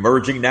Irish are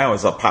emerging now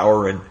as a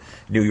power in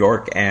New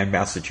York and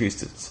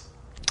Massachusetts.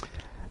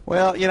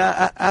 Well,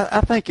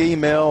 I think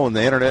email and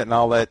the internet and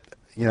all that,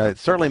 it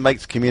certainly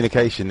makes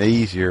communication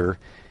easier,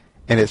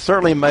 and it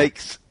certainly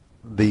makes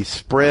the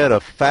spread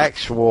of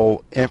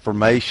factual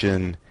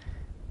information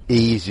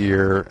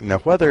easier. Now,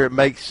 whether it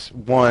makes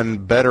one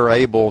better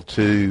able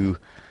to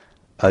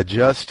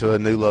adjust to a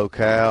new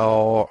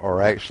locale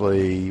or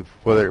actually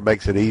whether it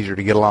makes it easier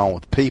to get along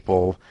with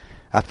people,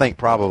 I think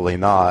probably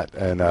not.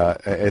 And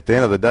at the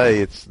end of the day,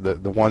 it's the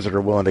ones that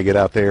are willing to get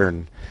out there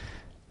and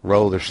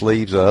roll their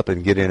sleeves up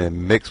and get in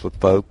and mix with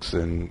folks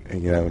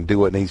and do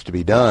what needs to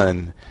be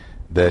done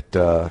that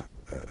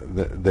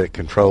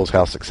controls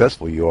how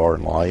successful you are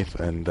in life.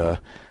 And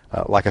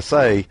like I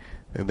say,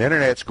 the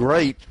internet's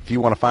great if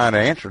you want to find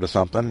an answer to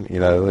something.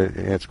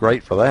 It's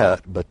great for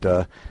that.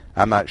 But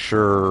I'm not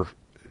sure,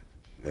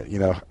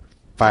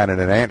 finding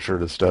an answer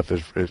to stuff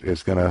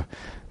is going to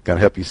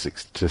help you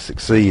to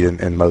succeed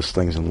in most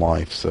things in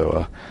life.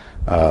 So,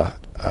 and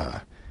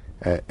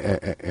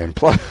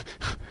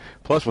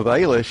plus with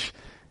Eilish,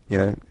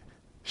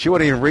 she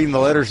wasn't even reading the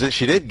letters that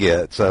she did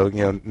get. So,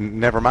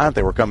 never mind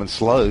they were coming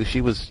slow.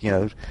 She was,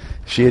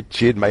 she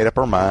had made up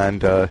her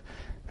mind.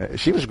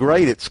 She was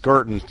great at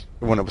skirting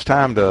when it was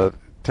time to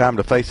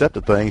face up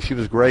to things. She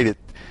was great at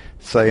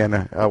saying,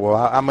 well,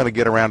 I'm going to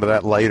get around to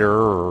that later,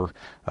 or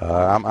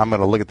I'm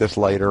going to look at this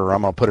later, or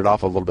I'm going to put it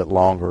off a little bit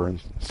longer and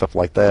stuff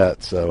like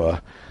that. So,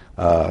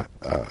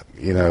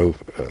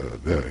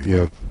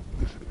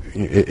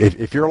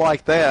 if you're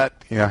like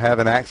that,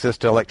 having access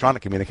to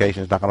electronic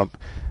communication is not going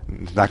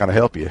to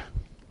help you.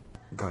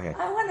 Go ahead.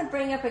 I want to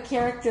bring up a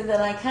character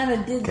that I kind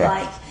of did Okay.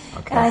 like,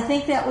 Okay. and I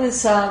think that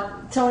was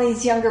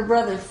Tony's younger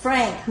brother,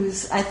 Frank,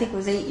 who's I think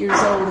was 8 years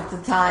old at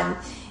the time.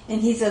 And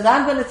he said,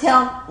 I'm going to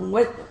tell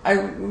what I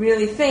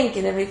really think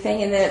and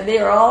everything. And they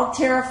were all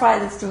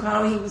terrified as to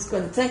how he was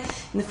going to say.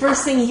 And the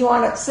first thing he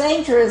wound up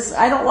saying to her is,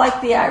 I don't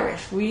like the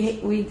Irish.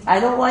 I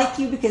don't like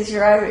you because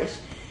you're Irish.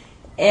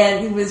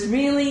 And he was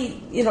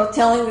really,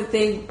 telling that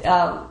they,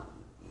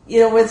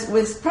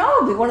 was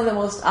probably one of the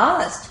most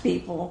honest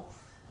people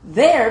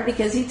there,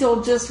 because he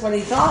told just what he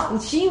thought. And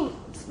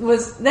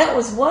that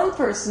was one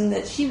person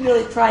that she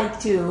really tried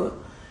to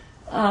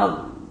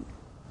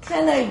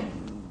kind of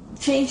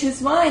change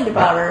his mind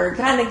about her,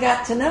 kind of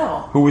got to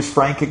know. Who was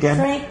Frank again?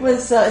 Frank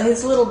was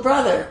his little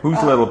brother.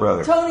 Whose little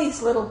brother?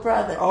 Tony's little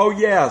brother. Oh,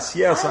 yes,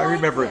 I I like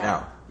remember it him.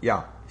 now.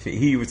 Yeah,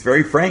 he was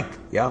very frank,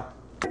 yeah.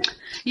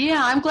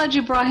 Yeah, I'm glad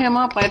you brought him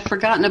up. I had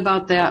forgotten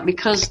about that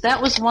because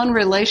that was one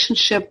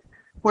relationship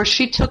where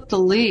she took the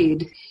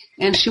lead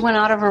and she went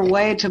out of her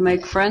way to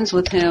make friends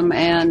with him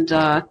and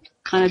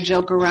kind of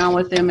joke around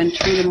with him and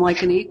treat him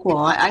like an equal.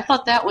 I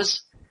thought that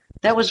was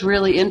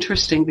really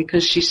interesting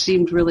because she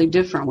seemed really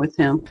different with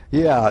him.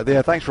 Yeah.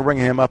 Thanks for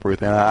bringing him up,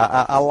 Ruth. And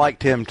I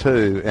liked him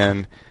too,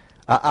 and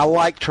I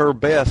liked her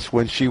best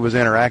when she was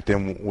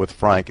interacting with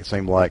Frank. It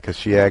seemed like, because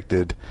she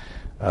acted,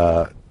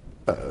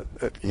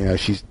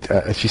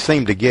 she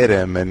seemed to get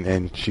him,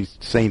 and she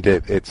seemed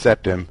to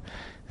accept him,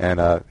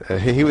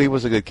 he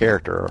was a good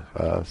character.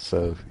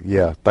 So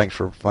yeah, thanks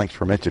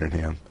for mentioning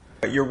him.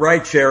 You're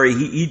right, Sherry.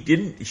 He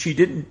didn't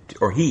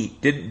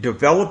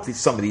develop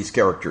some of these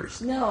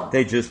characters. No.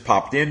 They just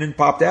popped in and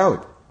popped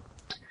out.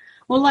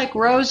 Well, like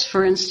Rose,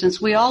 for instance,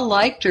 we all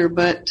liked her,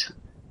 but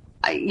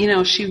we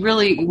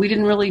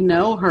didn't really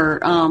know her.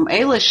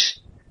 Ailish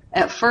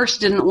at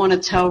first didn't want to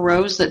tell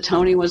Rose that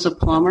Tony was a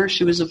plumber.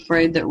 She was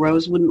afraid that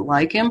Rose wouldn't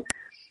like him.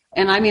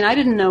 And I mean, I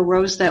didn't know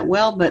Rose that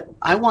well, but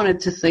I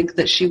wanted to think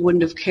that she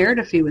wouldn't have cared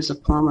if he was a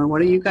plumber.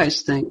 What do you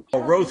guys think? Oh,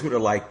 Rose would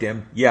have liked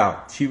him.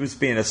 Yeah, she was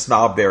being a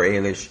snob there,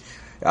 Ailish.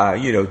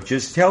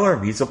 Just tell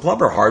her he's a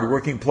plumber,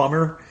 hardworking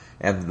plumber.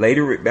 And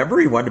later, remember,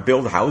 he wanted to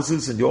build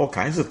houses and do all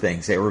kinds of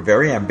things. They were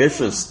very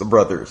ambitious, the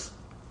brothers.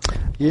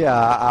 Yeah,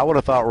 I would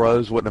have thought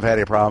Rose wouldn't have had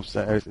any problems.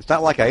 It's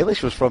not like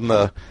Ailish was from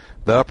the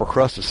upper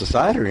crust of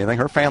society or anything.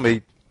 Her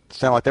family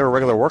sounded like they were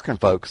regular working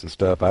folks and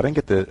stuff. I didn't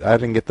get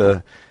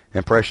the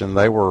impression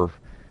they were.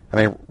 I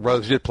mean,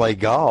 Rose did play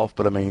golf,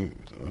 but I mean,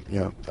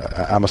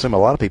 I'm assuming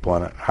a lot of people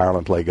in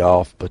Ireland play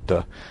golf,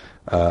 but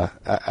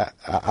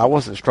I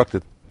wasn't struck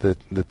that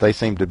they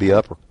seemed to be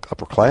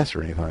upper class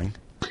or anything.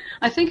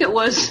 I think it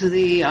was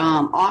the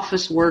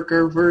office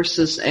worker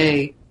versus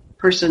a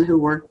person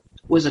who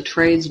was a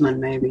tradesman,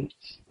 maybe.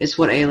 It's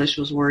what Ailish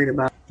was worried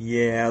about.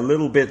 Yeah, a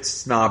little bit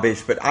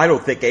snobbish, but I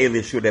don't think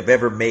Ailish would have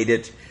ever made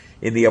it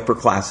in the upper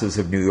classes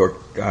of New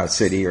York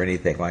City or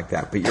anything like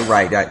that. But you're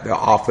right, the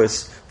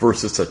office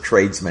versus a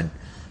tradesman,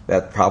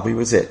 that probably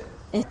was it.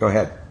 Go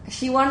ahead.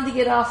 She wanted to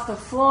get off the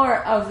floor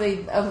of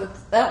the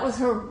that was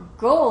her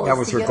goal. That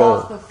was to her get goal,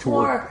 off the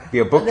floor to be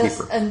a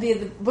bookkeeper. and be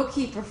the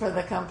bookkeeper for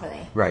the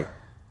company. Right.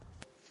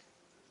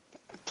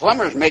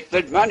 Plumbers make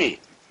good money.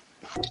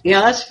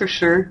 Yeah, that's for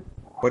sure.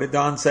 What did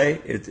Don say?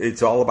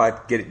 It's all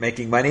about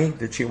making money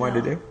that she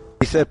wanted to do?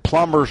 He said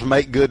plumbers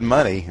make good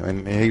money,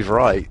 and he's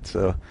right.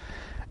 So,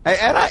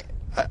 and I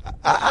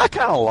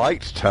kind of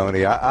liked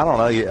Tony. I don't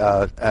know.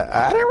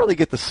 I didn't really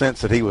get the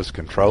sense that he was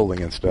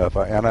controlling and stuff.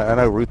 I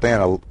know Ruth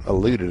Ann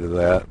alluded to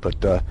that,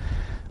 but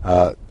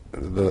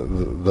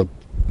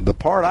the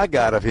part I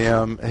got of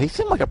him, he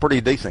seemed like a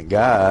pretty decent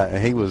guy,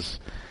 and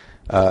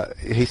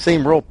he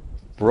seemed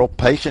real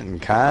patient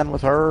and kind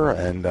with her,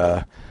 and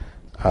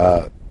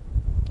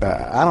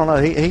I don't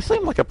know. He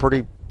seemed like a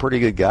pretty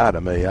good guy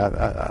to me.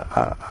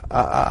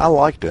 I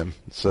liked him.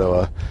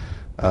 So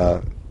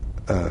I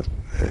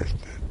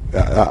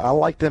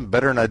liked him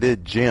better than I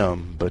did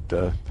Jim.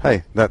 But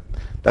hey,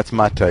 that's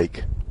my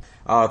take.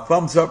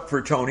 Thumbs up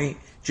for Tony.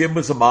 Jim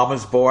was a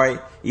mama's boy,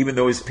 even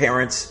though his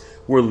parents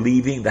were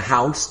leaving the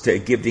house to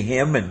give to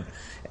him and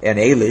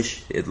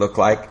Ailish. It looked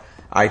like.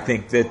 I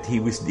think that he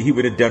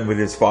would have done what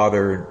his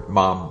father and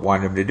mom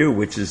wanted him to do,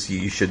 which is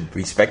you should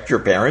respect your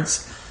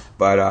parents.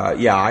 But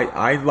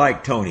I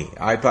like Tony.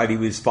 I thought he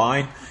was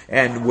fine.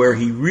 And where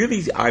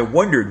I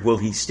wondered, will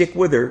he stick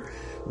with her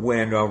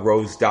when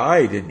Rose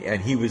died?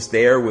 And he was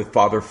there with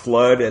Father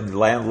Flood and the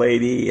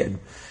landlady, and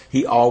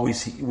he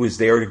was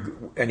there.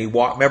 He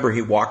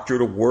walked her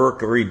to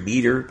work or he'd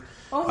meet her.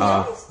 Oh,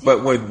 nice.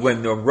 But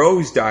when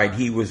Rose died,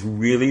 he was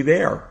really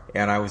there,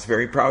 and I was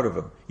very proud of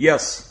him.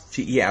 Yes.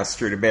 He asked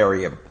her to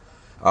marry him.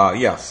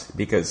 Yes,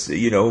 because,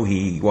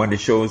 he wanted to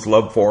show his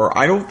love for her.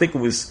 I don't think it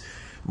was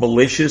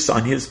malicious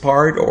on his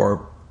part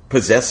or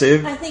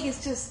possessive. I think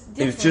it's just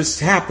different. It just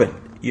happened,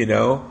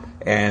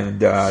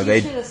 and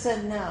she should have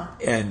said no.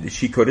 And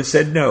she could have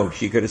said no.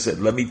 She could have said,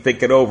 let me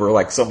think it over,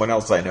 like someone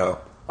else I know.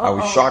 I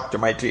was shocked to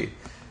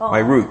my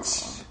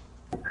roots.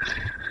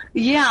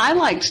 Yeah, I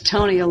liked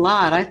Tony a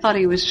lot. I thought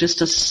he was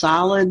just a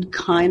solid,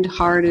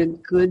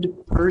 kind-hearted,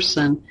 good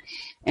person.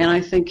 And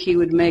I think he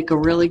would make a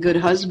really good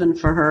husband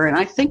for her. And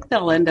I think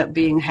they'll end up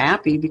being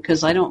happy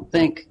because I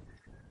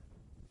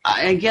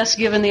guess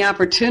given the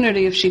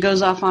opportunity, if she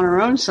goes off on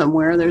her own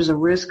somewhere, there's a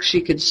risk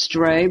she could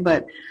stray.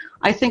 But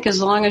I think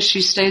as long as she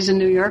stays in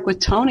New York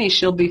with Tony,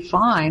 she'll be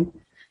fine.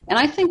 And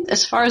I think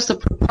as far as the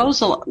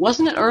proposal,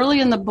 wasn't it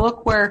early in the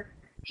book where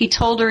he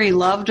told her he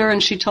loved her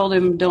and she told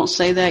him, don't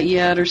say that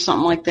yet or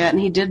something like that. And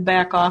he did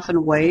back off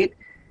and wait.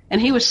 And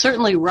he was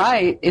certainly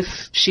right.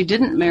 If she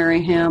didn't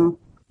marry him,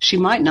 she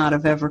might not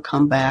have ever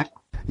come back.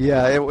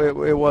 Yeah, it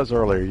was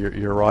earlier.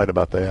 You're right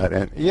about that.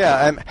 And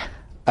yeah,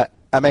 and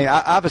I mean,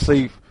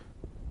 obviously,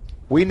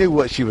 we knew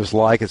what she was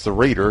like as the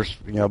readers.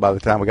 By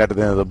the time we got to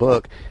the end of the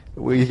book,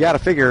 we got to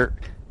figure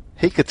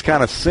he could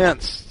kind of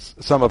sense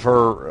some of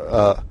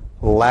her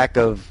lack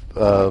of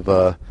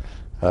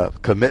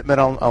commitment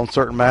on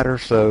certain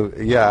matters. So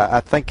yeah, I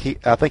think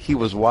he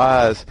was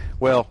wise.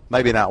 Well,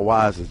 maybe not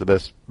wise is the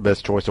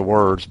best choice of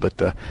words,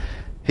 but.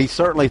 He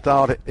certainly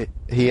thought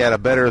he had a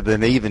better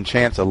than even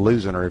chance of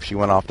losing her if she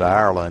went off to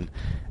Ireland,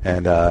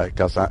 and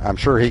because I'm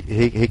sure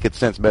he could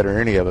sense better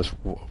than any of us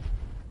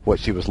what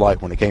she was like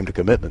when it came to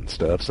commitment and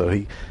stuff. So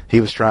he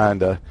was trying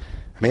to.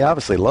 I mean, he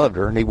obviously loved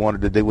her, and he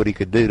wanted to do what he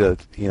could do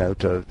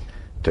to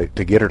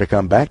get her to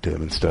come back to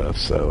him and stuff.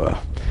 So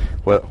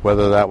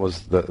whether that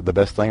was the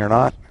best thing or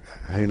not,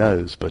 who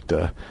knows? But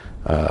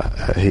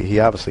he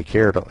obviously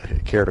cared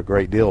a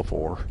great deal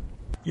for her.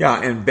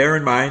 Yeah, and bear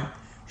in mind,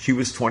 she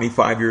was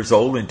 25 years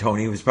old and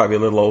Tony was probably a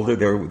little older.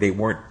 They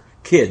weren't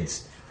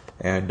kids.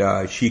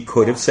 And she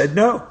could have said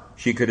no.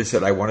 She could have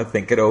said, I want to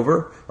think it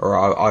over, or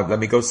I'll let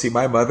me go see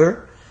my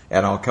mother,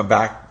 and I'll come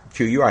back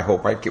to you. I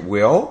hope I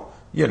will,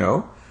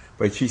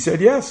 But she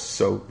said yes,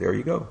 so there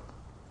you go.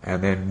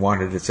 And then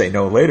wanted to say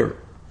no later.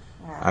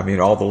 Yeah. I mean,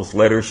 all those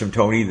letters from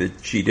Tony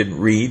that she didn't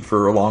read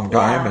for a long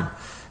time,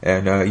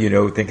 and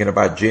thinking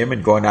about Jim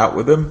and going out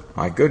with him.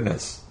 My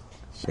goodness.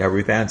 Yeah,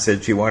 Ruth Ann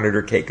said she wanted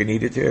her cake and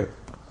eat it too.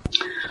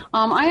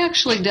 I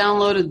actually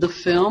downloaded the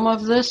film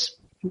of this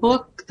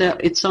book.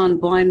 That it's on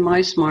Blind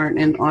Mice Mart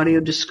in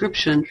audio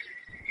description.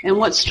 And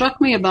what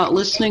struck me about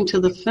listening to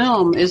the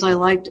film is I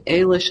liked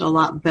Eilish a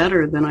lot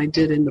better than I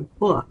did in the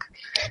book.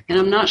 And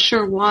I'm not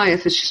sure why,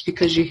 if it's just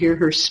because you hear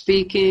her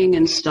speaking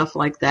and stuff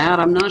like that.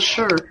 I'm not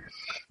sure.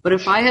 But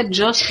if I had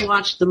just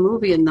watched the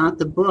movie and not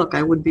the book,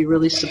 I would be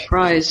really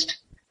surprised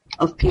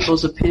of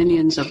people's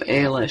opinions of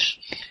Eilish.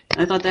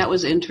 I thought that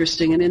was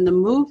interesting. And in the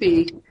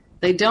movie,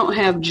 they don't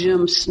have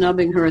Jim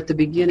snubbing her at the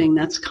beginning.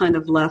 That's kind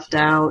of left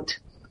out.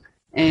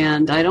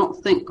 And I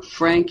don't think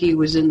Frankie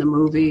was in the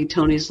movie,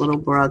 Tony's little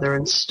brother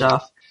and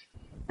stuff.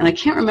 And I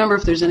can't remember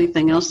if there's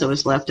anything else that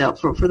was left out.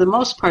 For the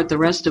most part, the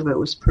rest of it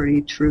was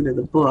pretty true to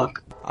the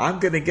book. I'm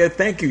going to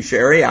thank you,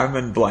 Sherry. I'm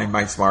in Blind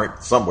Mice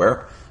Mart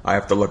somewhere. I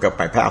have to look up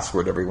my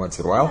password every once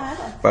in a while,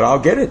 but I'll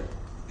get it.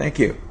 Thank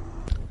you.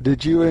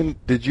 Did you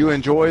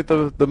enjoy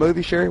the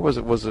movie, Sherry? Was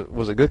it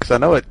good? Because I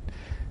know I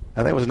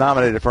think it was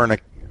nominated for an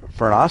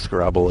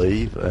Oscar, I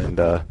believe, and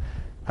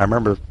I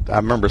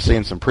remember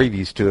seeing some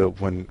previews to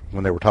it when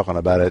they were talking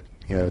about it,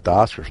 at the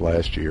Oscars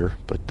last year.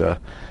 But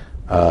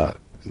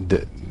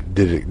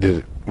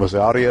was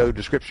the audio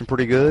description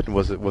pretty good?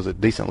 Was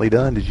it decently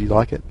done? Did you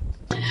like it?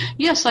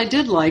 Yes, I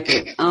did like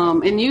it.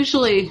 And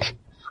usually,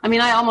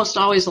 I almost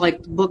always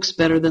liked books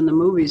better than the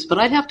movies, but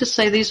I'd have to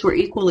say these were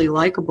equally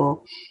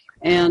likable,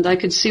 and I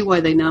could see why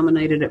they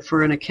nominated it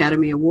for an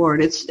Academy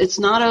Award. It's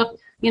not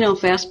a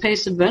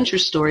fast-paced adventure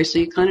story, so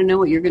you kind of know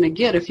what you're going to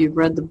get if you've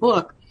read the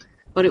book.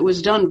 But it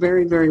was done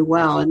very, very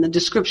well, and the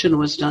description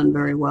was done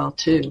very well,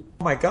 too.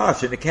 Oh, my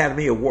gosh, an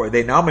Academy Award.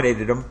 They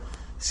nominated him.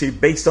 See,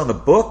 based on the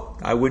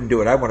book, I wouldn't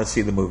do it. I want to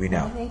see the movie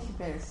now. I think you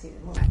better see the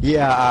movie.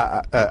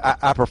 Yeah,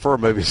 I prefer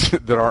movies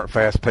that aren't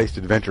fast-paced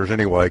adventures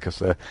anyway,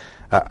 because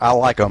I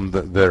like them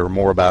that are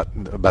more about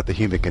the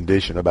human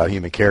condition, about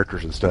human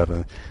characters and stuff.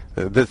 And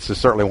this is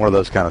certainly one of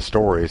those kind of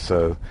stories.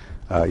 So,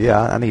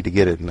 I need to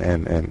get it and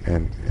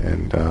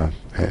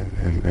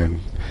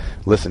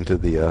listen to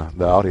the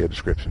audio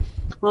description.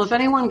 Well, if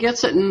anyone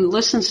gets it and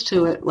listens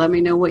to it, let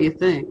me know what you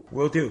think.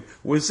 Will do.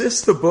 Was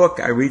this the book,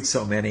 I read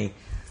so many,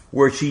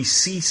 where she's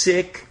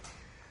seasick?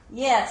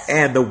 Yes.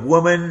 And the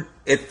woman,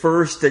 at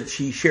first, that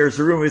she shares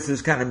a room with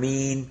is kind of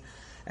mean,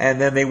 and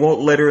then they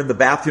won't let her in the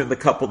bathroom.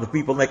 The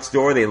people next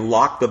door, they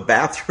lock the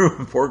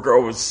bathroom. Poor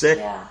girl was sick.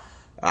 Yeah.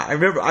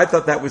 I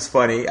thought that was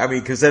funny.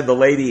 Because then the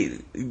lady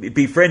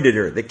befriended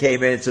her that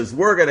came in and says,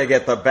 we're going to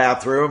get the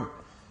bathroom.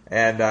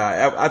 And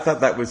I thought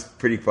that was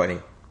pretty funny.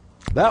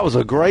 That was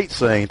a great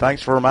scene.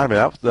 Thanks for reminding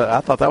me. I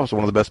thought that was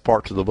one of the best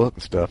parts of the book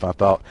and stuff. I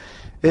thought,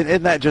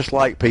 isn't that just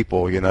like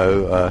people,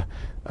 here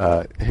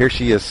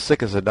she is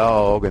sick as a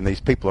dog, and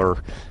these people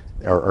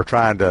are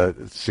trying to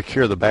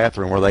secure the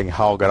bathroom where they can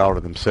hog it all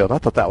to themselves. I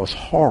thought that was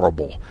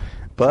horrible.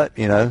 But,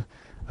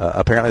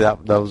 apparently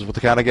that was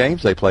the kind of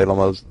games they played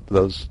on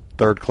those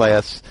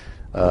third-class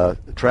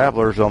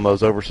travelers on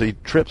those overseas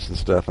trips and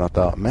stuff. And I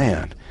thought,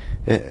 man,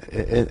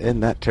 isn't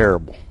that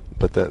terrible?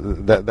 But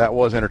that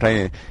was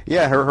entertaining.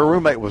 Yeah, her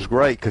roommate was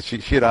great because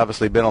she had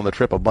obviously been on the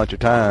trip a bunch of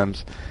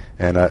times,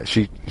 and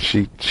she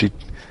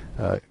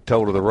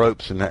told her the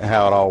ropes and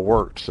how it all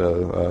worked.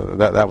 So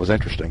that was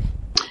interesting.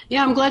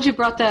 Yeah, I'm glad you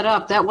brought that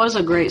up. That was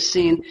a great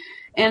scene.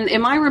 And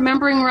am I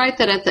remembering right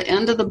that at the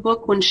end of the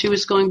book, when she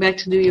was going back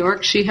to New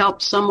York, she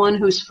helped someone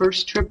whose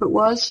first trip it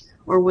was?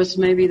 Or was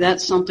maybe that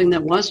something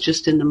that was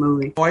just in the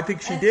movie? Oh, I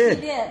think she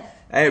did. She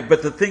did.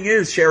 But the thing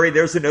is, Sherry,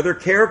 there's another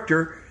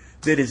character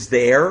that is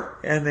there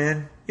and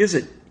then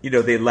isn't.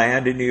 They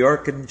land in New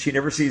York and she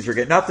never sees her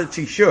again. Not that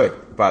she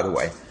should, by the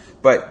way.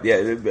 But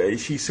yeah,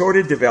 she sort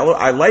of developed.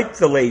 I liked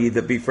the lady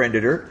that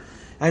befriended her.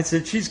 I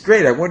said, she's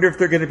great. I wonder if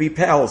they're going to be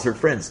pals or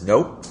friends.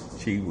 Nope.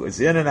 She was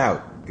in and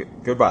out.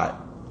 Goodbye.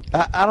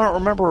 I don't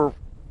remember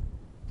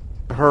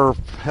her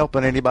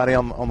helping anybody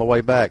on the way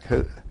back.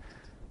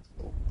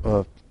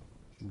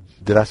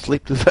 Did I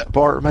sleep through that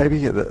part?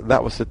 Maybe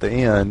that was at the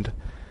end.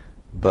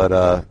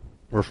 But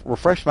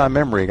refresh my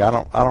memory. I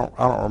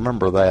don't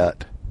remember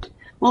that.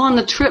 Well, on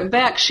the trip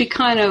back, she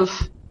kind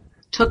of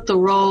took the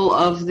role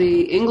of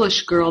the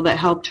English girl that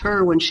helped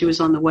her when she was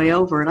on the way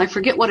over. And I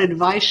forget what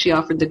advice she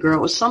offered the girl.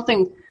 It was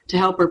something to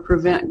help her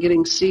prevent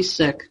getting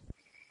seasick.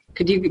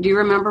 Do you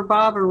remember,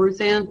 Bob or Ruth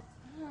Ann?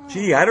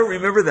 Gee, I don't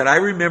remember that. I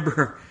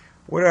remember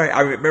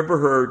I remember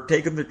her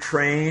taking the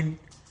train,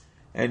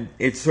 and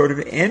it sort of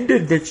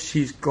ended that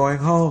she's going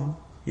home.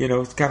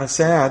 It's kind of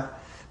sad.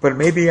 But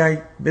maybe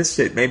I missed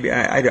it. Maybe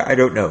I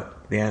don't know.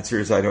 The answer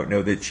is I don't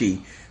know that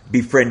she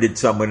befriended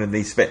someone and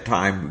they spent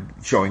time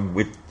showing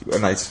what a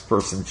nice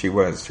person she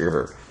was to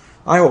her.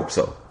 I hope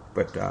so.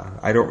 but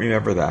I don't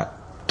remember that.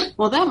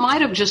 Well, that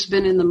might have just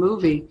been in the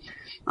movie.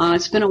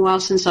 It's been a while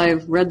since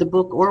I've read the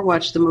book or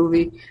watched the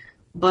movie.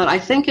 But I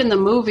think in the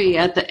movie,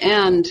 at the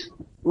end,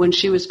 when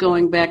she was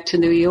going back to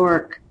New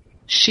York,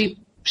 she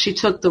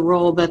took the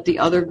role that the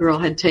other girl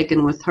had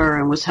taken with her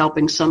and was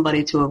helping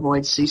somebody to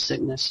avoid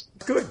seasickness.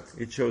 Good.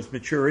 It shows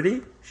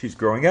maturity. She's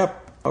growing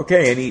up.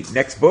 Okay, any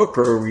next book,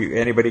 or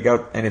anybody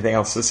got anything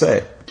else to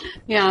say?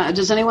 Yeah,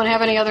 does anyone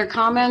have any other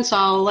comments?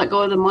 I'll let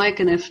go of the mic,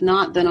 and if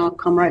not, then I'll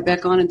come right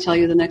back on and tell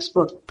you the next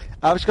book.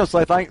 I was going to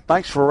say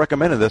thanks for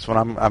recommending this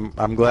one.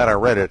 I'm glad I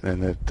read it,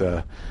 and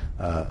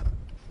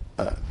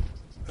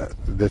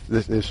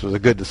this was a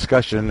good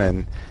discussion,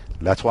 and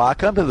that's why I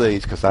come to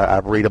these, because I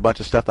read a bunch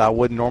of stuff that I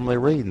wouldn't normally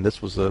read, and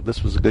this was a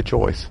good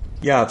choice.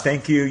 Yeah,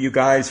 thank you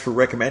guys for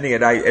recommending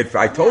it.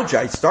 I told you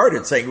I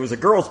started saying it was a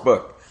girl's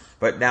book,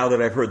 but now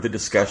that I've heard the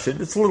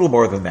discussion, it's a little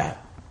more than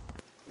that.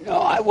 No,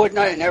 I would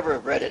not. I never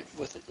have read it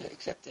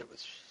except it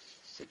was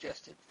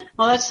suggested.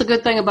 Well, that's the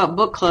good thing about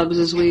book clubs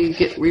is we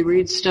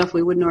read stuff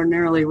we wouldn't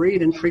ordinarily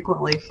read and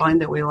frequently find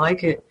that we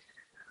like it.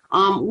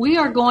 We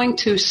are going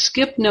to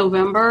skip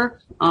November,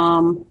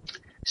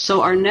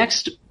 so our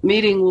next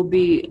meeting will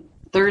be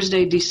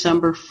Thursday,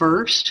 December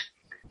 1st.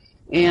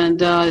 And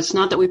it's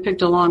not that we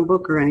picked a long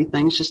book or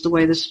anything. It's just the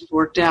way this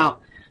worked out.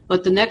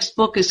 But the next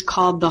book is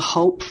called The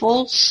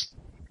Hopefuls,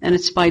 and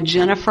it's by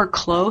Jennifer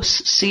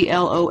Close,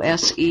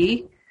 Close.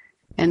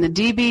 And the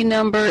DB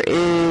number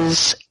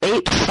is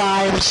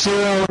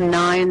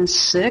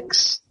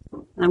 85096.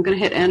 I'm going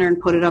to hit enter and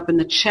put it up in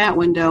the chat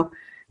window.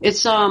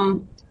 It's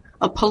a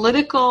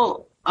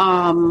political,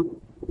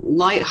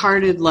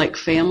 lighthearted, like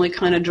family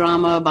kind of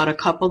drama about a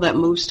couple that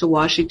moves to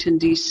Washington,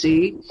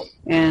 D.C.,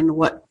 and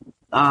what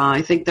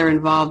I think they're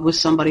involved with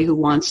somebody who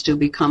wants to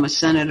become a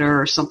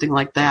senator or something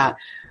like that.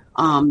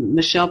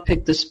 Michelle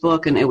picked this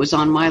book, and it was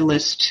on my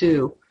list,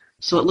 too.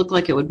 So it looked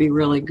like it would be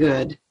really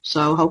good.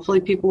 So hopefully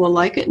people will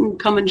like it and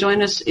come and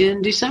join us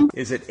in December.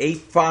 Is it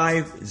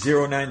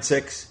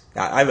 85096?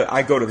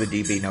 I go to the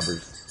DB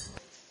numbers.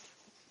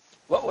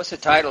 What was the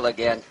title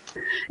again?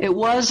 It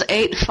was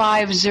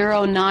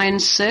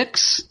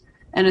 85096,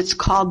 and it's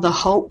called The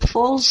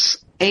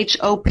Hopefuls,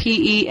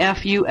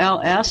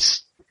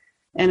 Hopefuls,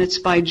 and it's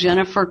by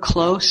Jennifer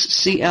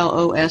Close,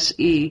 Close.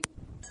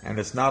 And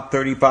it's not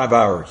 35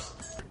 hours.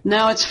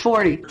 No, it's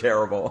 40.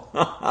 Terrible.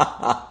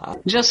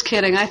 Just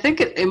kidding. I think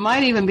it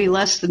might even be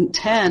less than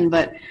 10,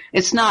 but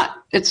it's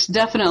not. It's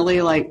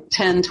definitely like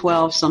 10,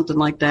 12, something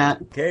like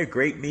that. Okay,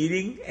 great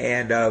meeting,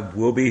 and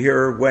we'll be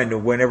here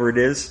whenever it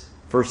is,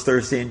 first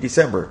Thursday in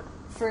December.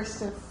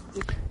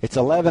 It's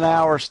 11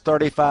 hours,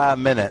 35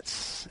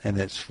 minutes, and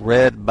it's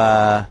read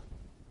by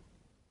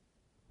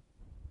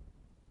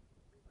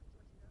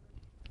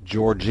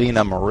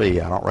Georgina Marie.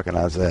 I don't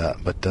recognize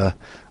that, but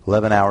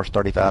 11 hours,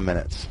 35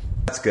 minutes.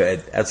 That's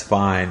good. That's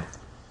fine.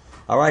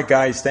 All right,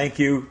 guys, thank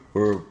you.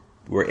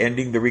 We're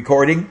ending the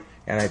recording,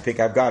 and I think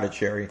I've got it,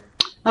 Sherry.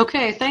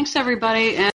 Okay, thanks, everybody.